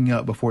of backing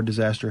up before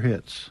disaster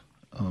hits.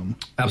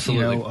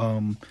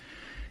 Absolutely.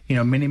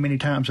 Many, many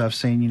times I've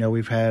seen,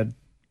 we've had,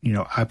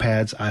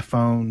 iPads,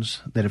 iPhones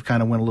that have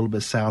kind of went a little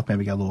bit south,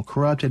 maybe got a little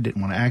corrupted, didn't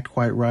want to act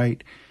quite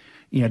right,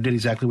 did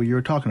exactly what you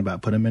were talking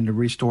about, put them into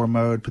restore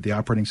mode, put the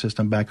operating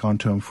system back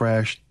onto them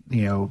fresh.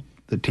 The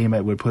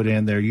teammate would put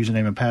in their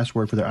username and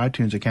password for their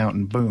iTunes account,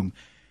 and boom,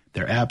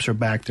 their apps are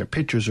back, their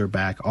pictures are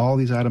back, all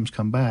these items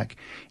come back.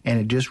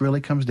 And it just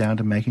really comes down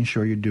to making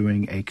sure you're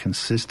doing a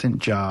consistent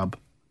job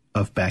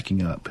of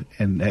backing up,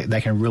 and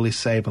that can really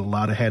save a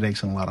lot of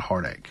headaches and a lot of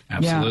heartache.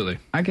 Absolutely. Yeah,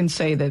 I can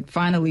say that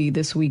finally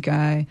this week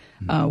I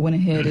went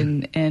ahead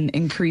and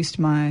increased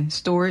my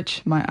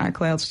storage, my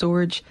iCloud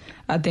storage.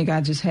 I think I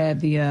just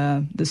had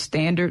the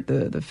standard,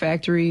 the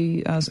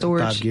factory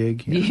storage. 5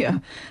 gig. Yeah.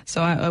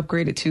 So I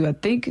upgraded to, I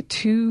think,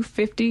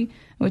 250,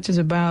 which is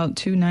about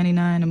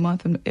 $2.99 a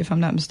month, if I'm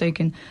not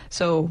mistaken.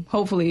 So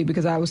hopefully,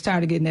 because I was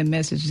tired of getting that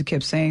message that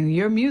kept saying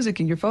your music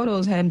and your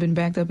photos hadn't been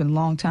backed up in a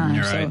long time.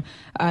 You're right. So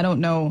I don't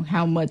know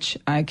how much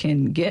I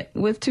can get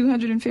with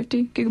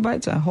 250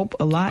 gigabytes. I hope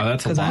a lot. Oh,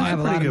 that's a lot. I have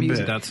a lot of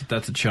music.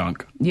 That's a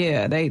chunk.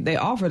 Yeah, they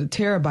offered a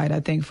terabyte,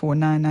 I think, for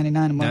 $9.99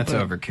 a month. That's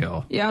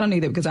overkill. Yeah, I don't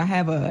need it because I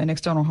have an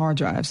external hard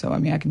drive, so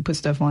I can put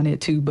stuff on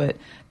it too. But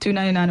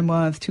 $2.99 a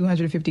month,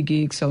 250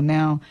 gigs. So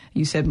now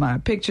you said my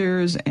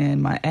pictures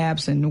and my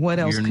apps and what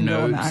else your can notes,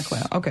 go in the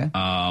iCloud.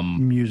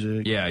 Okay.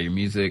 Music. Yeah, your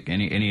music,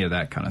 any of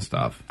that kind of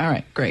stuff. All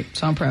right, great.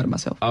 So I'm proud of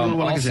myself.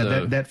 Like I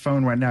said, that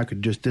phone right now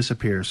could just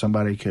disappear.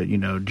 Somebody could,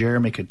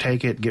 Jeremy could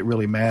take it, get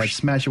really mad,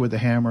 smash it with a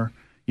hammer.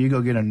 You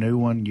go get a new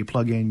one, you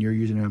plug in your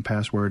username and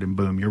password, and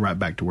boom, you're right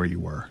back to where you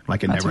were,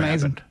 like it That's never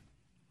amazing. happened.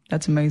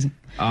 That's amazing.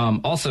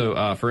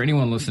 Also, for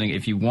anyone listening,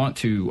 if you want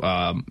to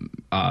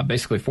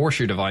basically force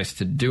your device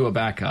to do a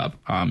backup,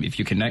 if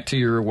you connect to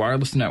your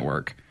wireless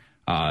network,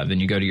 then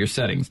you go to your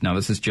settings. Now,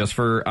 this is just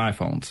for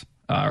iPhones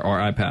or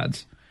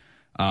iPads.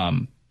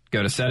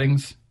 Go to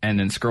settings and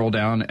then scroll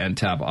down and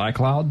tap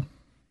iCloud,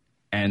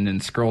 and then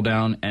scroll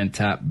down and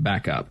tap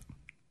backup.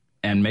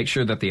 And make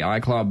sure that the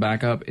iCloud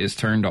backup is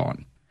turned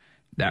on.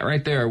 That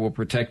right there will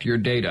protect your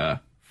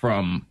data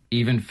from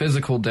even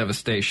physical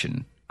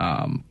devastation.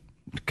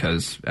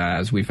 Because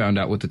as we found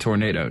out with the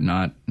tornado,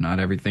 not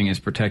everything is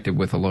protected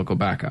with a local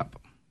backup.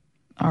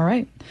 All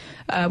right.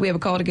 We have a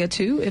call to get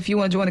to. If you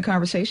want to join the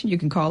conversation, you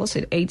can call us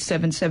at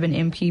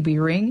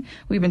 877-MPB-RING.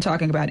 We've been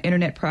talking about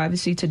internet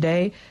privacy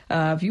today.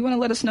 If you want to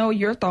let us know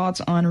your thoughts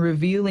on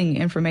revealing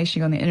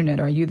information on the internet,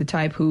 are you the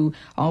type who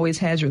always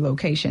has your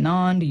location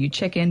on? Do you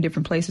check in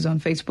different places on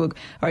Facebook?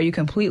 Are you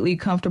completely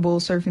comfortable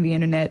surfing the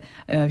internet?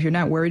 If you're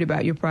not worried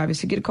about your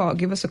privacy,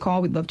 give us a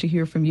call. We'd love to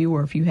hear from you.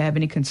 Or if you have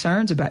any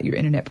concerns about your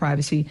internet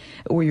privacy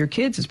or your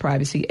kids'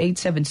 privacy,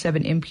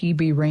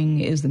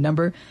 877-MPB-RING is the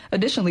number.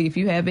 Additionally, if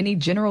you have any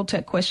general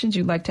tech questions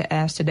you'd like to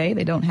ask today,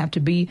 they don't have to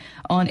be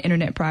on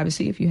internet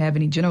privacy. If you have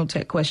any general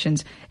tech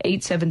questions,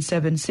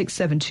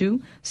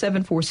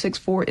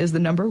 877-672-7464 is the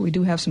number. We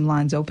do have some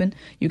lines open.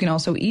 You can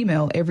also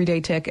email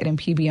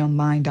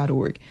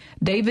everydaytech@mpbonline.org.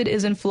 David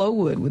is in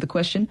Flowood with a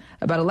question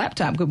about a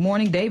laptop. Good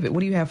morning, David.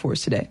 What do you have for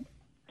us today?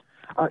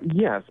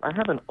 Yes, I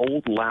have an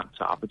old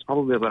laptop. It's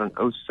probably about an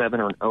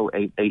 07 or an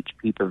 08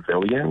 HP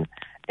Pavilion,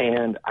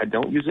 and I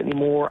don't use it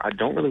anymore. I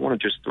don't really want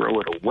to just throw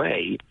it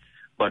away.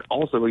 But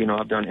also,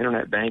 I've done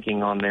internet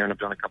banking on there, and I've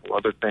done a couple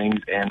other things,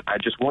 and I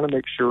just want to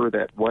make sure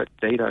that what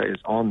data is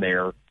on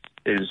there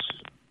is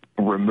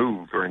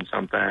removed or in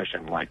some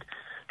fashion. Like,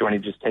 do I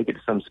need to just take it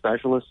to some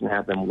specialist and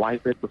have them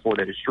wipe it before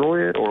they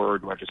destroy it, or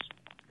do I just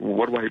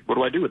what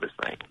do I do with this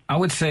thing? I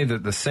would say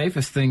that the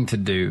safest thing to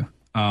do,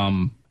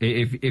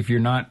 if you're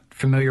not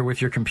familiar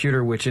with your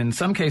computer, which in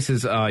some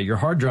cases your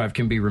hard drive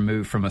can be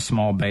removed from a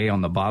small bay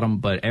on the bottom,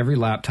 but every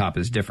laptop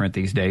is different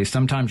these days.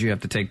 Sometimes you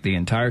have to take the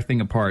entire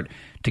thing apart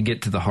to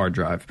get to the hard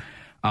drive.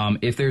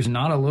 If there's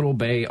not a little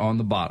bay on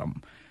the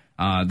bottom,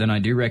 then I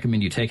do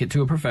recommend you take it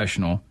to a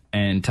professional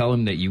and tell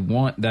them that you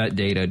want that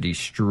data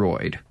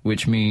destroyed,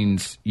 which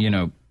means,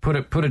 put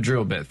a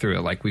drill bit through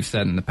it like we've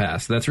said in the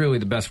past. That's really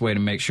the best way to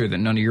make sure that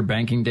none of your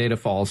banking data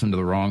falls into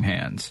the wrong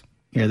hands.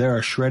 Yeah, there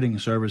are shredding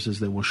services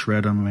that will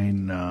shred them. I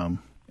mean,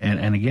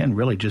 and again,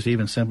 really, just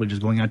even simply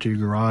just going out to your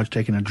garage,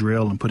 taking a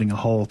drill and putting a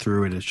hole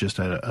through it is just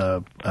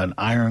an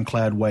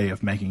ironclad way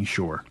of making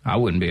sure. I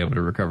wouldn't be able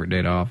to recover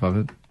data off of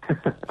it.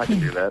 I can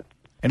do that.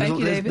 And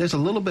there's a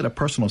little bit of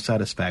personal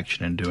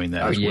satisfaction in doing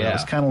that as well.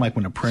 It's kind of like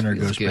when a printer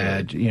goes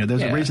bad.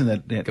 There's a reason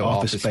that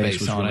Office Space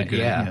was really good.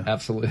 Yeah,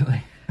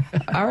 absolutely.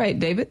 All right,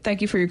 David,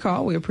 thank you for your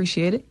call. We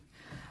appreciate it.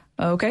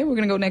 Okay, we're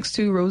going to go next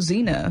to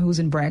Rosina, who's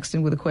in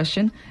Braxton with a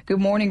question.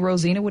 Good morning,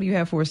 Rosina. What do you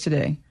have for us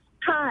today?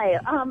 Hi.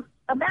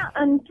 About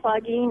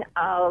unplugging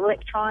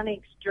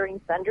electronics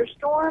during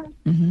thunderstorms.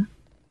 Mm-hmm.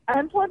 I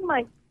unplugged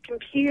my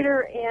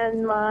computer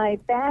and my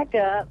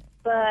backup,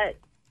 but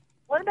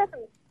what about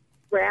the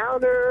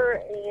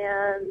router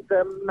and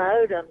the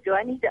modem? Do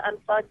I need to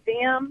unplug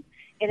them?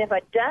 And if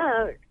I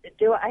don't,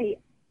 do I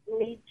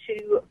need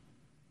to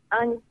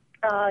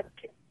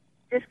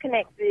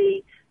disconnect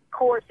the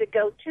cords that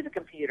go to the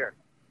computer?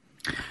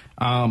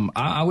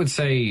 I would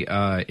say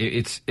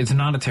it's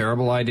not a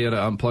terrible idea to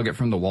unplug it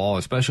from the wall,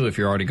 especially if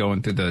you're already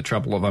going through the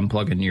trouble of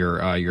unplugging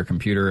your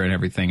computer and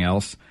everything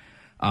else.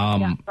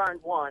 I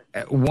burned one.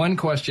 One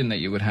question that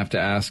you would have to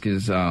ask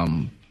is,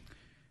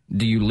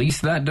 do you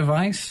lease that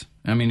device?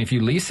 I mean, if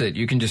you lease it,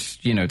 you can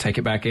just take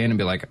it back in and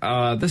be like,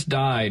 this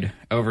died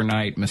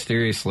overnight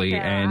mysteriously,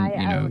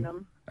 I own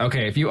them.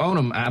 Okay, if you own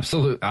them,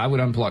 absolutely, I would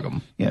unplug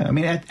them. Yeah, I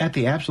mean, at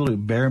the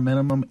absolute bare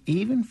minimum,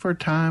 even for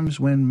times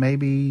when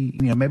maybe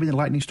the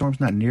lightning storm's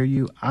not near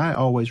you, I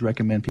always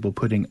recommend people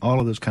putting all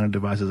of those kind of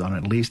devices on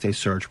at least a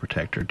surge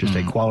protector, just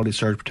a quality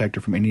surge protector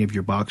from any of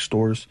your box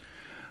stores.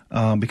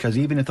 Because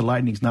even if the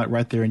lightning's not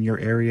right there in your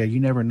area, you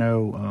never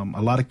know.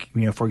 A lot of,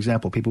 for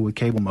example, people with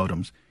cable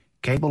modems,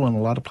 cable in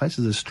a lot of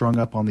places is strung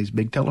up on these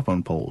big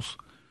telephone poles.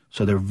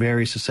 So they're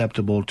very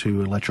susceptible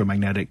to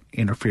electromagnetic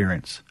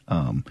interference.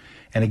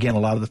 And again, a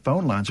lot of the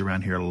phone lines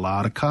around here, a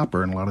lot of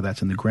copper, and a lot of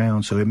that's in the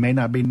ground. So it may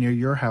not be near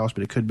your house,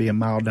 but it could be a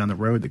mile down the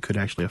road that could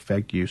actually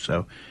affect you.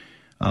 So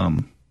I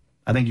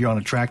think you're on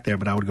a track there,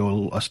 but I would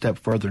go a step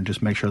further and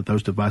just make sure that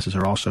those devices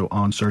are also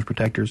on surge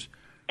protectors.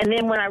 And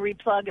then when I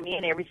replug them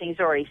in, everything's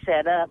already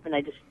set up, and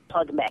I just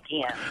plug them back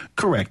in.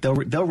 Correct.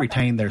 They'll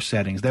retain their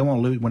settings. They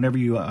won't lose whenever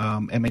you.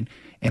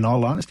 In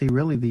all honesty,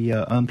 really, the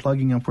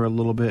unplugging them for a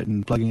little bit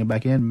and plugging them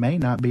back in may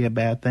not be a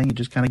bad thing. It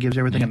just kind of gives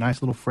everything a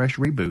nice little fresh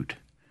reboot.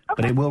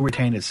 Okay. But it will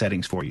retain its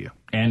settings for you.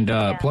 And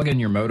plug in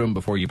your modem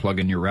before you plug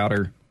in your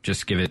router.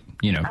 Just give it,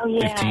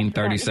 15,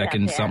 30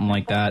 seconds, something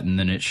like that, and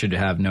then it should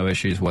have no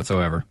issues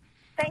whatsoever.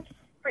 Thanks.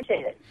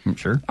 Appreciate it.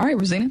 Sure. All right,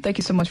 Rosina, thank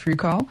you so much for your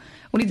call.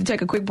 We need to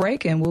take a quick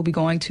break, and we'll be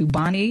going to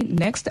Bonnie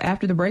next.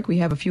 After the break, we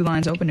have a few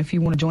lines open if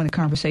you want to join the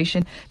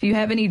conversation. If you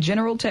have any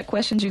general tech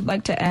questions you'd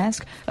like to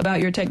ask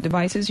about your tech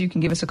devices, you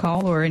can give us a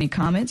call or any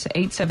comments.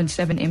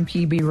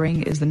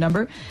 877-MPB-RING is the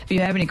number. If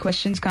you have any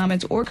questions,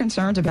 comments, or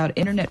concerns about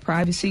internet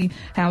privacy,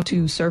 how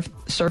to surf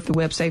the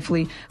web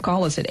safely,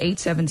 call us at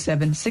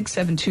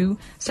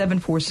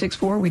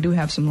 877-672-7464. We do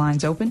have some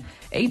lines open.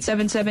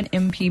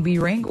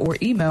 877-MPB-RING or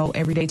email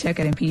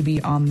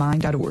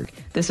everydaytech@mpbonline.org.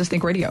 This is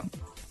Think Radio.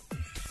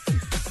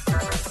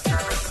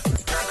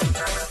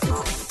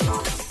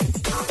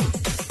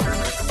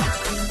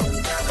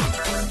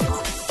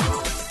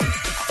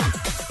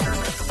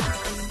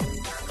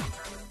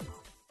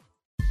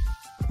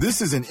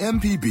 This is an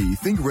MPB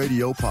Think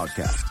Radio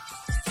podcast.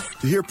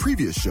 To hear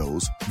previous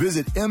shows,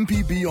 visit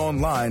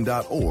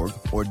mpbonline.org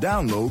or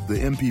download the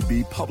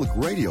MPB Public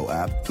Radio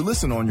app to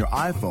listen on your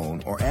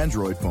iPhone or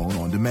Android phone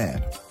on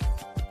demand.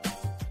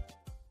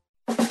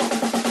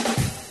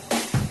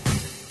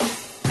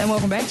 And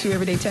welcome back to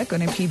Everyday Tech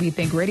on MPB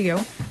Think Radio.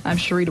 I'm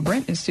Sharita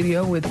Brent in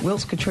studio with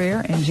Wilts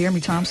Cottrell and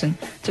Jeremy Thompson.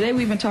 Today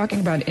we've been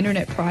talking about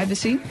internet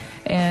privacy,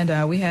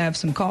 and we have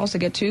some calls to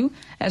get to.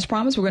 As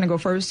promised, we're going to go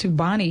first to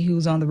Bonnie,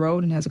 who's on the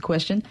road and has a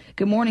question.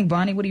 Good morning,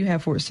 Bonnie. What do you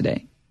have for us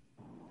today?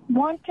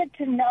 Wanted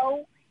to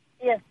know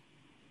if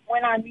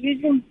when I'm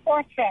using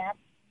WhatsApp,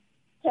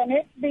 can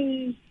it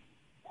be,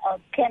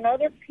 can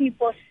other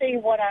people see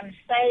what I'm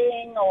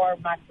saying or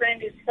my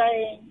friend is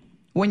saying?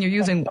 When you're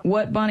using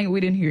what, Bonnie?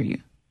 We didn't hear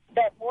you.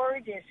 That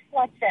word is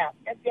WhatsApp.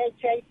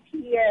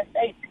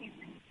 WHATSAPP.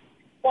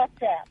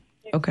 WhatsApp.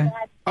 Okay.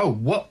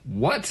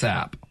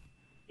 WhatsApp?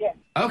 Yes.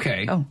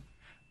 Okay. Oh.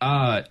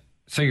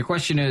 So your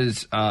question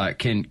is,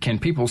 can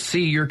people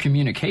see your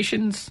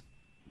communications?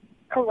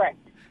 Correct.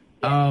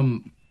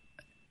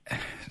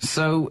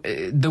 So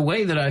the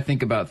way that I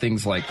think about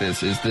things like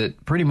this is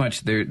that pretty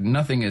much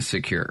nothing is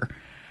secure.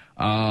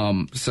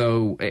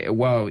 So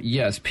while,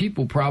 yes,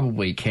 people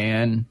probably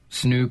can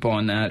snoop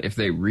on that if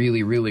they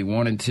really, really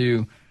wanted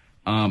to,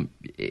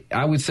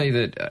 I would say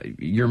that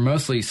you're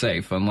mostly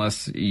safe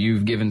unless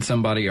you've given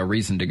somebody a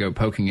reason to go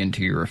poking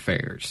into your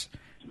affairs.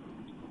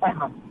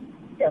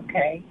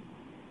 Okay.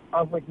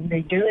 I wouldn't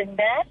be doing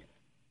that.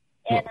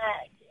 And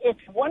it's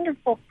a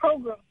wonderful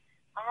program.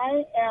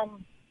 I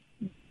am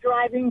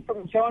driving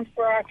from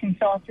Jonesboro,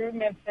 Arkansas through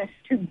Memphis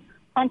to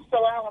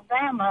Huntsville,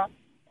 Alabama.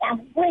 I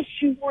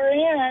wish you were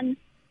in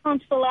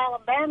Huntsville,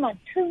 Alabama,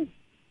 too.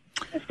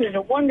 This is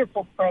a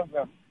wonderful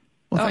program.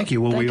 Well, thank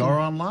you. Well, we are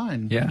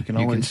online. Yeah, you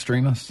can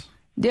stream us.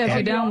 Yeah, if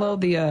you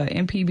download the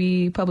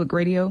MPB Public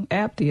Radio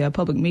app, the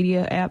Public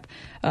Media app,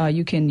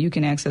 you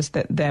can access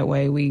that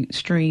way. We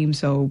stream,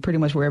 so pretty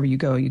much wherever you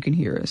go, you can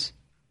hear us.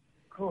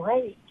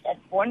 Great.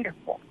 That's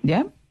wonderful.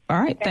 Yeah. All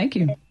right. Thank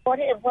you. What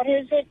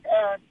is it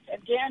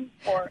again?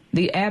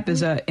 The app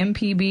is a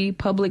MPB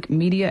Public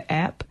Media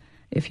app.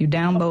 If you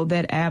download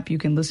that app, you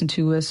can listen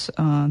to us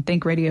on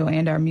Think Radio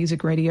and our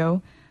music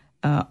radio.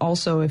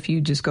 Also, if you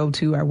just go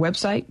to our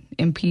website,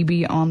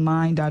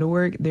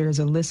 mpbonline.org, there's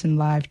a Listen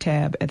Live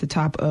tab at the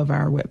top of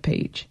our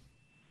webpage.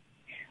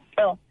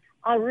 Well,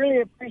 I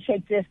really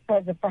appreciate this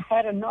because if I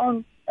had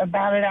known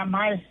about it, I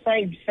might have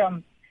saved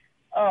some.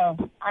 I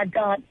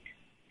got,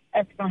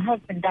 after my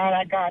husband died,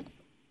 I got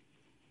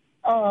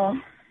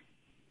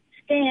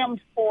scammed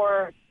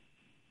for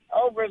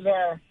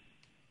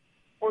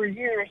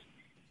years,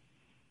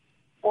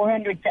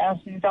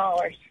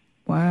 $400,000.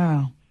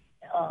 Wow.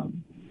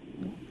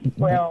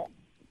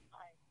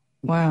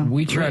 Wow.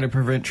 We try to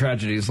prevent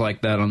tragedies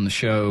like that on the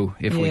show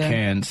if we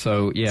can.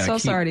 So, yeah. So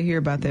sorry to hear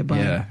about that,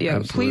 Bonnie.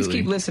 Yeah, please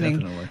keep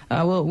listening.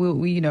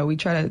 We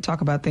try to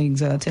talk about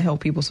things to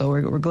help people. So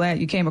we're glad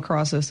you came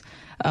across us.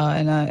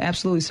 And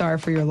absolutely sorry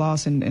for your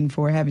loss and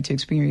for having to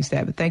experience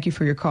that. But thank you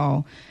for your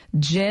call.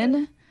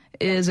 Jen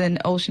is in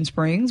Ocean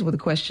Springs with a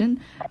question.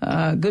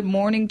 Good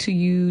morning to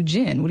you,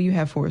 Jen. What do you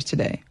have for us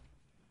today?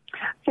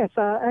 Yes,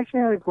 I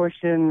actually had a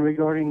question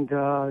regarding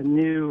the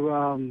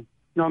new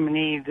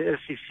nominee, the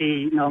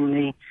FCC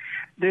nominee.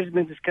 There's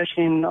been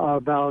discussion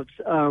about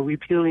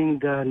repealing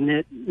the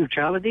net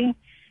neutrality,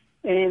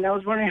 and I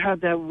was wondering how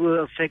that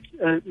will affect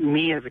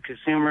me as a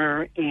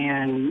consumer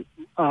and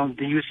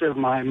the use of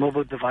my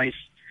mobile device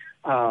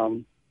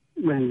when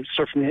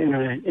surfing the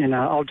internet. And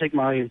I'll take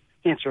my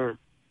answer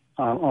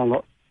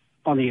on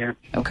the air.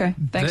 Okay.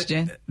 Thanks,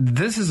 Jen.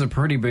 This is a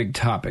pretty big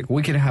topic.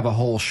 We could have a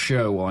whole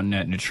show on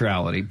net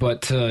neutrality,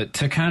 but to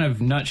kind of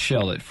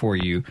nutshell it for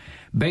you,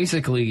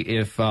 basically,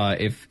 if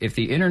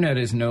the internet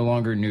is no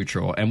longer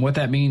neutral, and what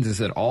that means is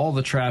that all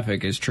the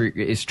traffic is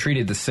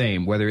treated the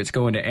same, whether it's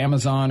going to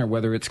Amazon or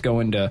whether it's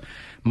going to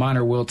mine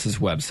or Wilts'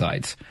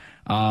 websites.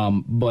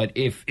 But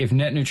if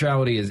net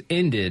neutrality is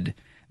ended,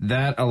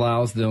 that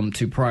allows them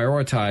to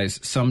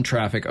prioritize some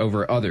traffic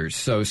over others.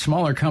 So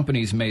smaller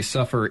companies may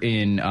suffer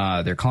in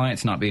their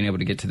clients not being able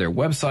to get to their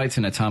websites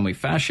in a timely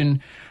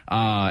fashion.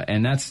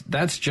 And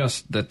that's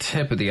just the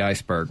tip of the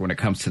iceberg when it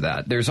comes to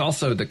that. There's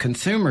also the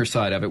consumer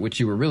side of it, which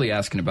you were really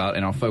asking about,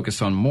 and I'll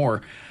focus on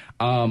more.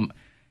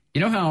 You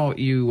know how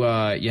you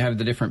have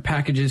the different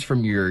packages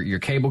from your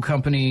cable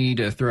company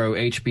to throw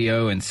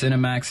HBO and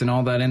Cinemax and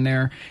all that in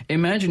there?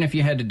 Imagine if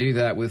you had to do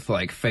that with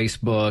like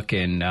Facebook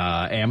and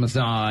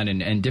Amazon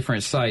and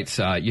different sites.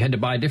 You had to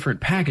buy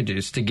different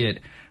packages to get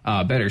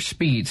better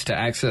speeds to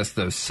access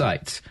those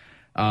sites.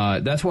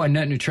 That's why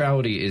net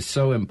neutrality is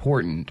so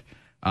important.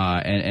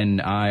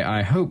 And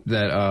I hope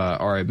that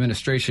our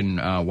administration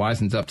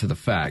wisens up to the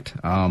fact.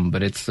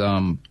 But it's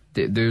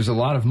there's a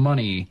lot of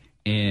money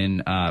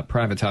in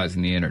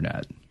privatizing the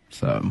internet.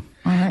 So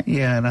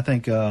yeah, and I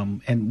think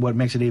and what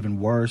makes it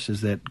even worse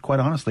is that, quite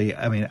honestly,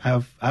 I mean,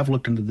 I've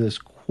looked into this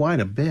quite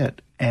a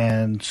bit,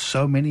 and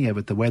so many of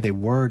it, the way they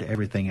word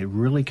everything, it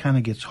really kind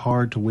of gets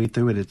hard to weed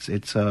through it. It's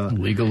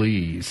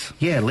legalese.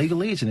 Yeah,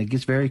 legalese, and it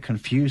gets very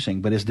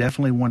confusing. But it's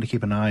definitely one to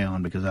keep an eye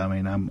on, because I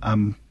mean, I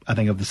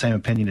think of the same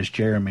opinion as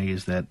Jeremy,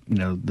 is that, you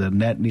know, the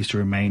net needs to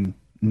remain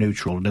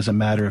neutral. It doesn't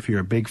matter if you're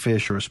a big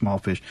fish or a small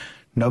fish.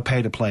 No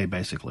pay to play,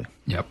 basically.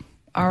 Yep.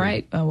 All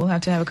right. We'll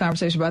have to have a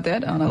conversation about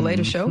that on a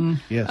later show.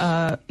 Yes.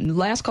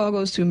 Last call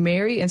goes to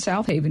Mary in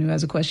South Haven, who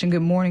has a question.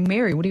 Good morning,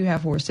 Mary. What do you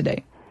have for us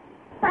today?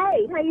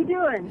 Hey, how you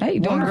doing? Hey,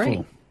 doing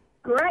Wonderful.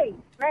 great.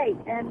 Great.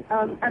 And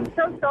I'm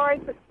so sorry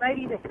for the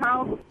lady that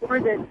called before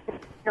that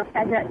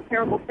had that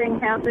terrible thing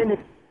happen.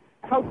 And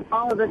I hope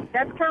all of us,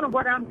 that's kind of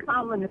what I'm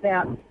calling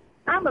about.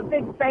 I'm a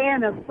big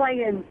fan of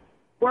playing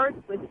Words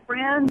with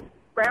Friends,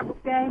 Scrabble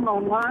game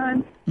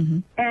online.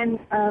 And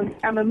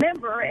I'm a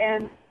member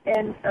and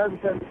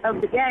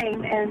of the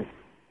game,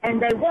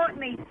 and they want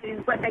me to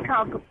what they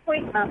call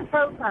complete my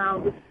profile,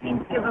 which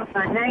means give them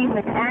my name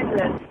and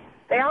address.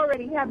 They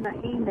already have my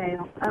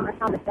email. I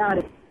haven't got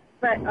it,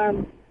 but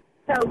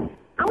so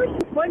I was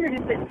just wondering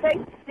if it's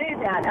safe to do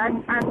that.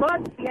 I'd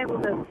love to be able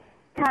to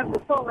have the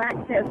full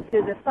access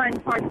to the fun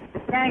parts of the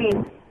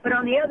game, but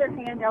on the other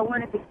hand, I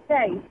want to be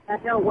safe. I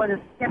don't want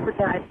to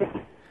jeopardize it.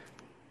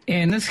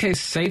 In this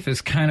case, safe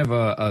is kind of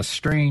a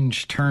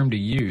strange term to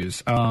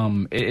use.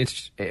 All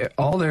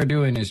they're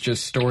doing is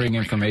just storing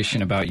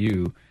information about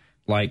you,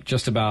 like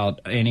just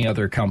about any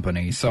other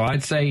company. So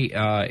I'd say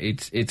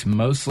it's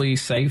mostly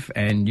safe,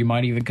 and you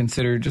might even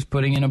consider just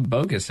putting in a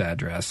bogus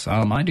address.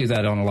 I do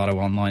that on a lot of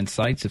online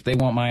sites. If they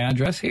want my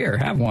address, here,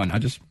 have one. I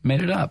just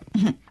made it up.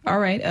 All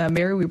right,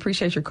 Mary, we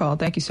appreciate your call.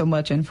 Thank you so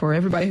much. And for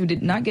everybody who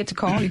did not get to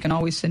call, you can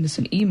always send us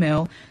an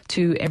email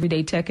to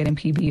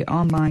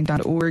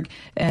everydaytech@mpbonline.org.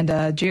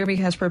 And Jeremy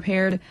has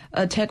prepared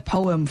a tech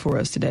poem for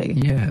us today.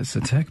 Yes,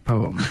 a tech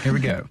poem. Here we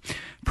go.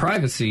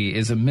 Privacy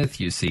is a myth,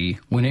 you see.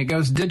 When it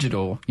goes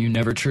digital, you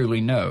never truly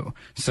know.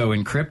 So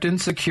encrypt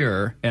and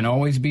secure, and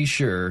always be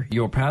sure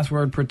your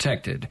password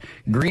protected.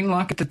 Green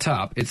lock at the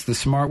top. It's the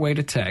smart way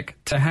to tech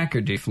to hacker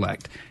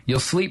deflect.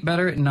 You'll sleep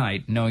better at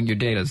night knowing your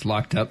data's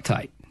locked up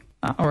tight.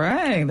 All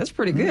right, that's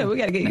pretty good. We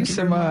got to get you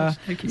some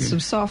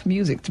soft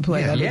music to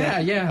play.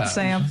 Yeah.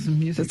 Sam,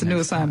 that's a new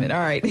assignment. All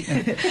right.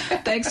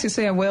 Thanks to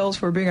Sam Wells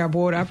for being our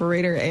board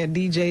operator and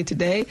DJ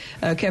today.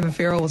 Kevin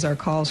Farrell was our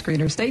call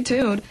screener. Stay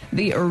tuned.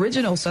 The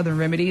original Southern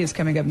Remedy is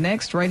coming up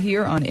next right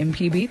here on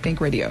MPB Think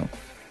Radio.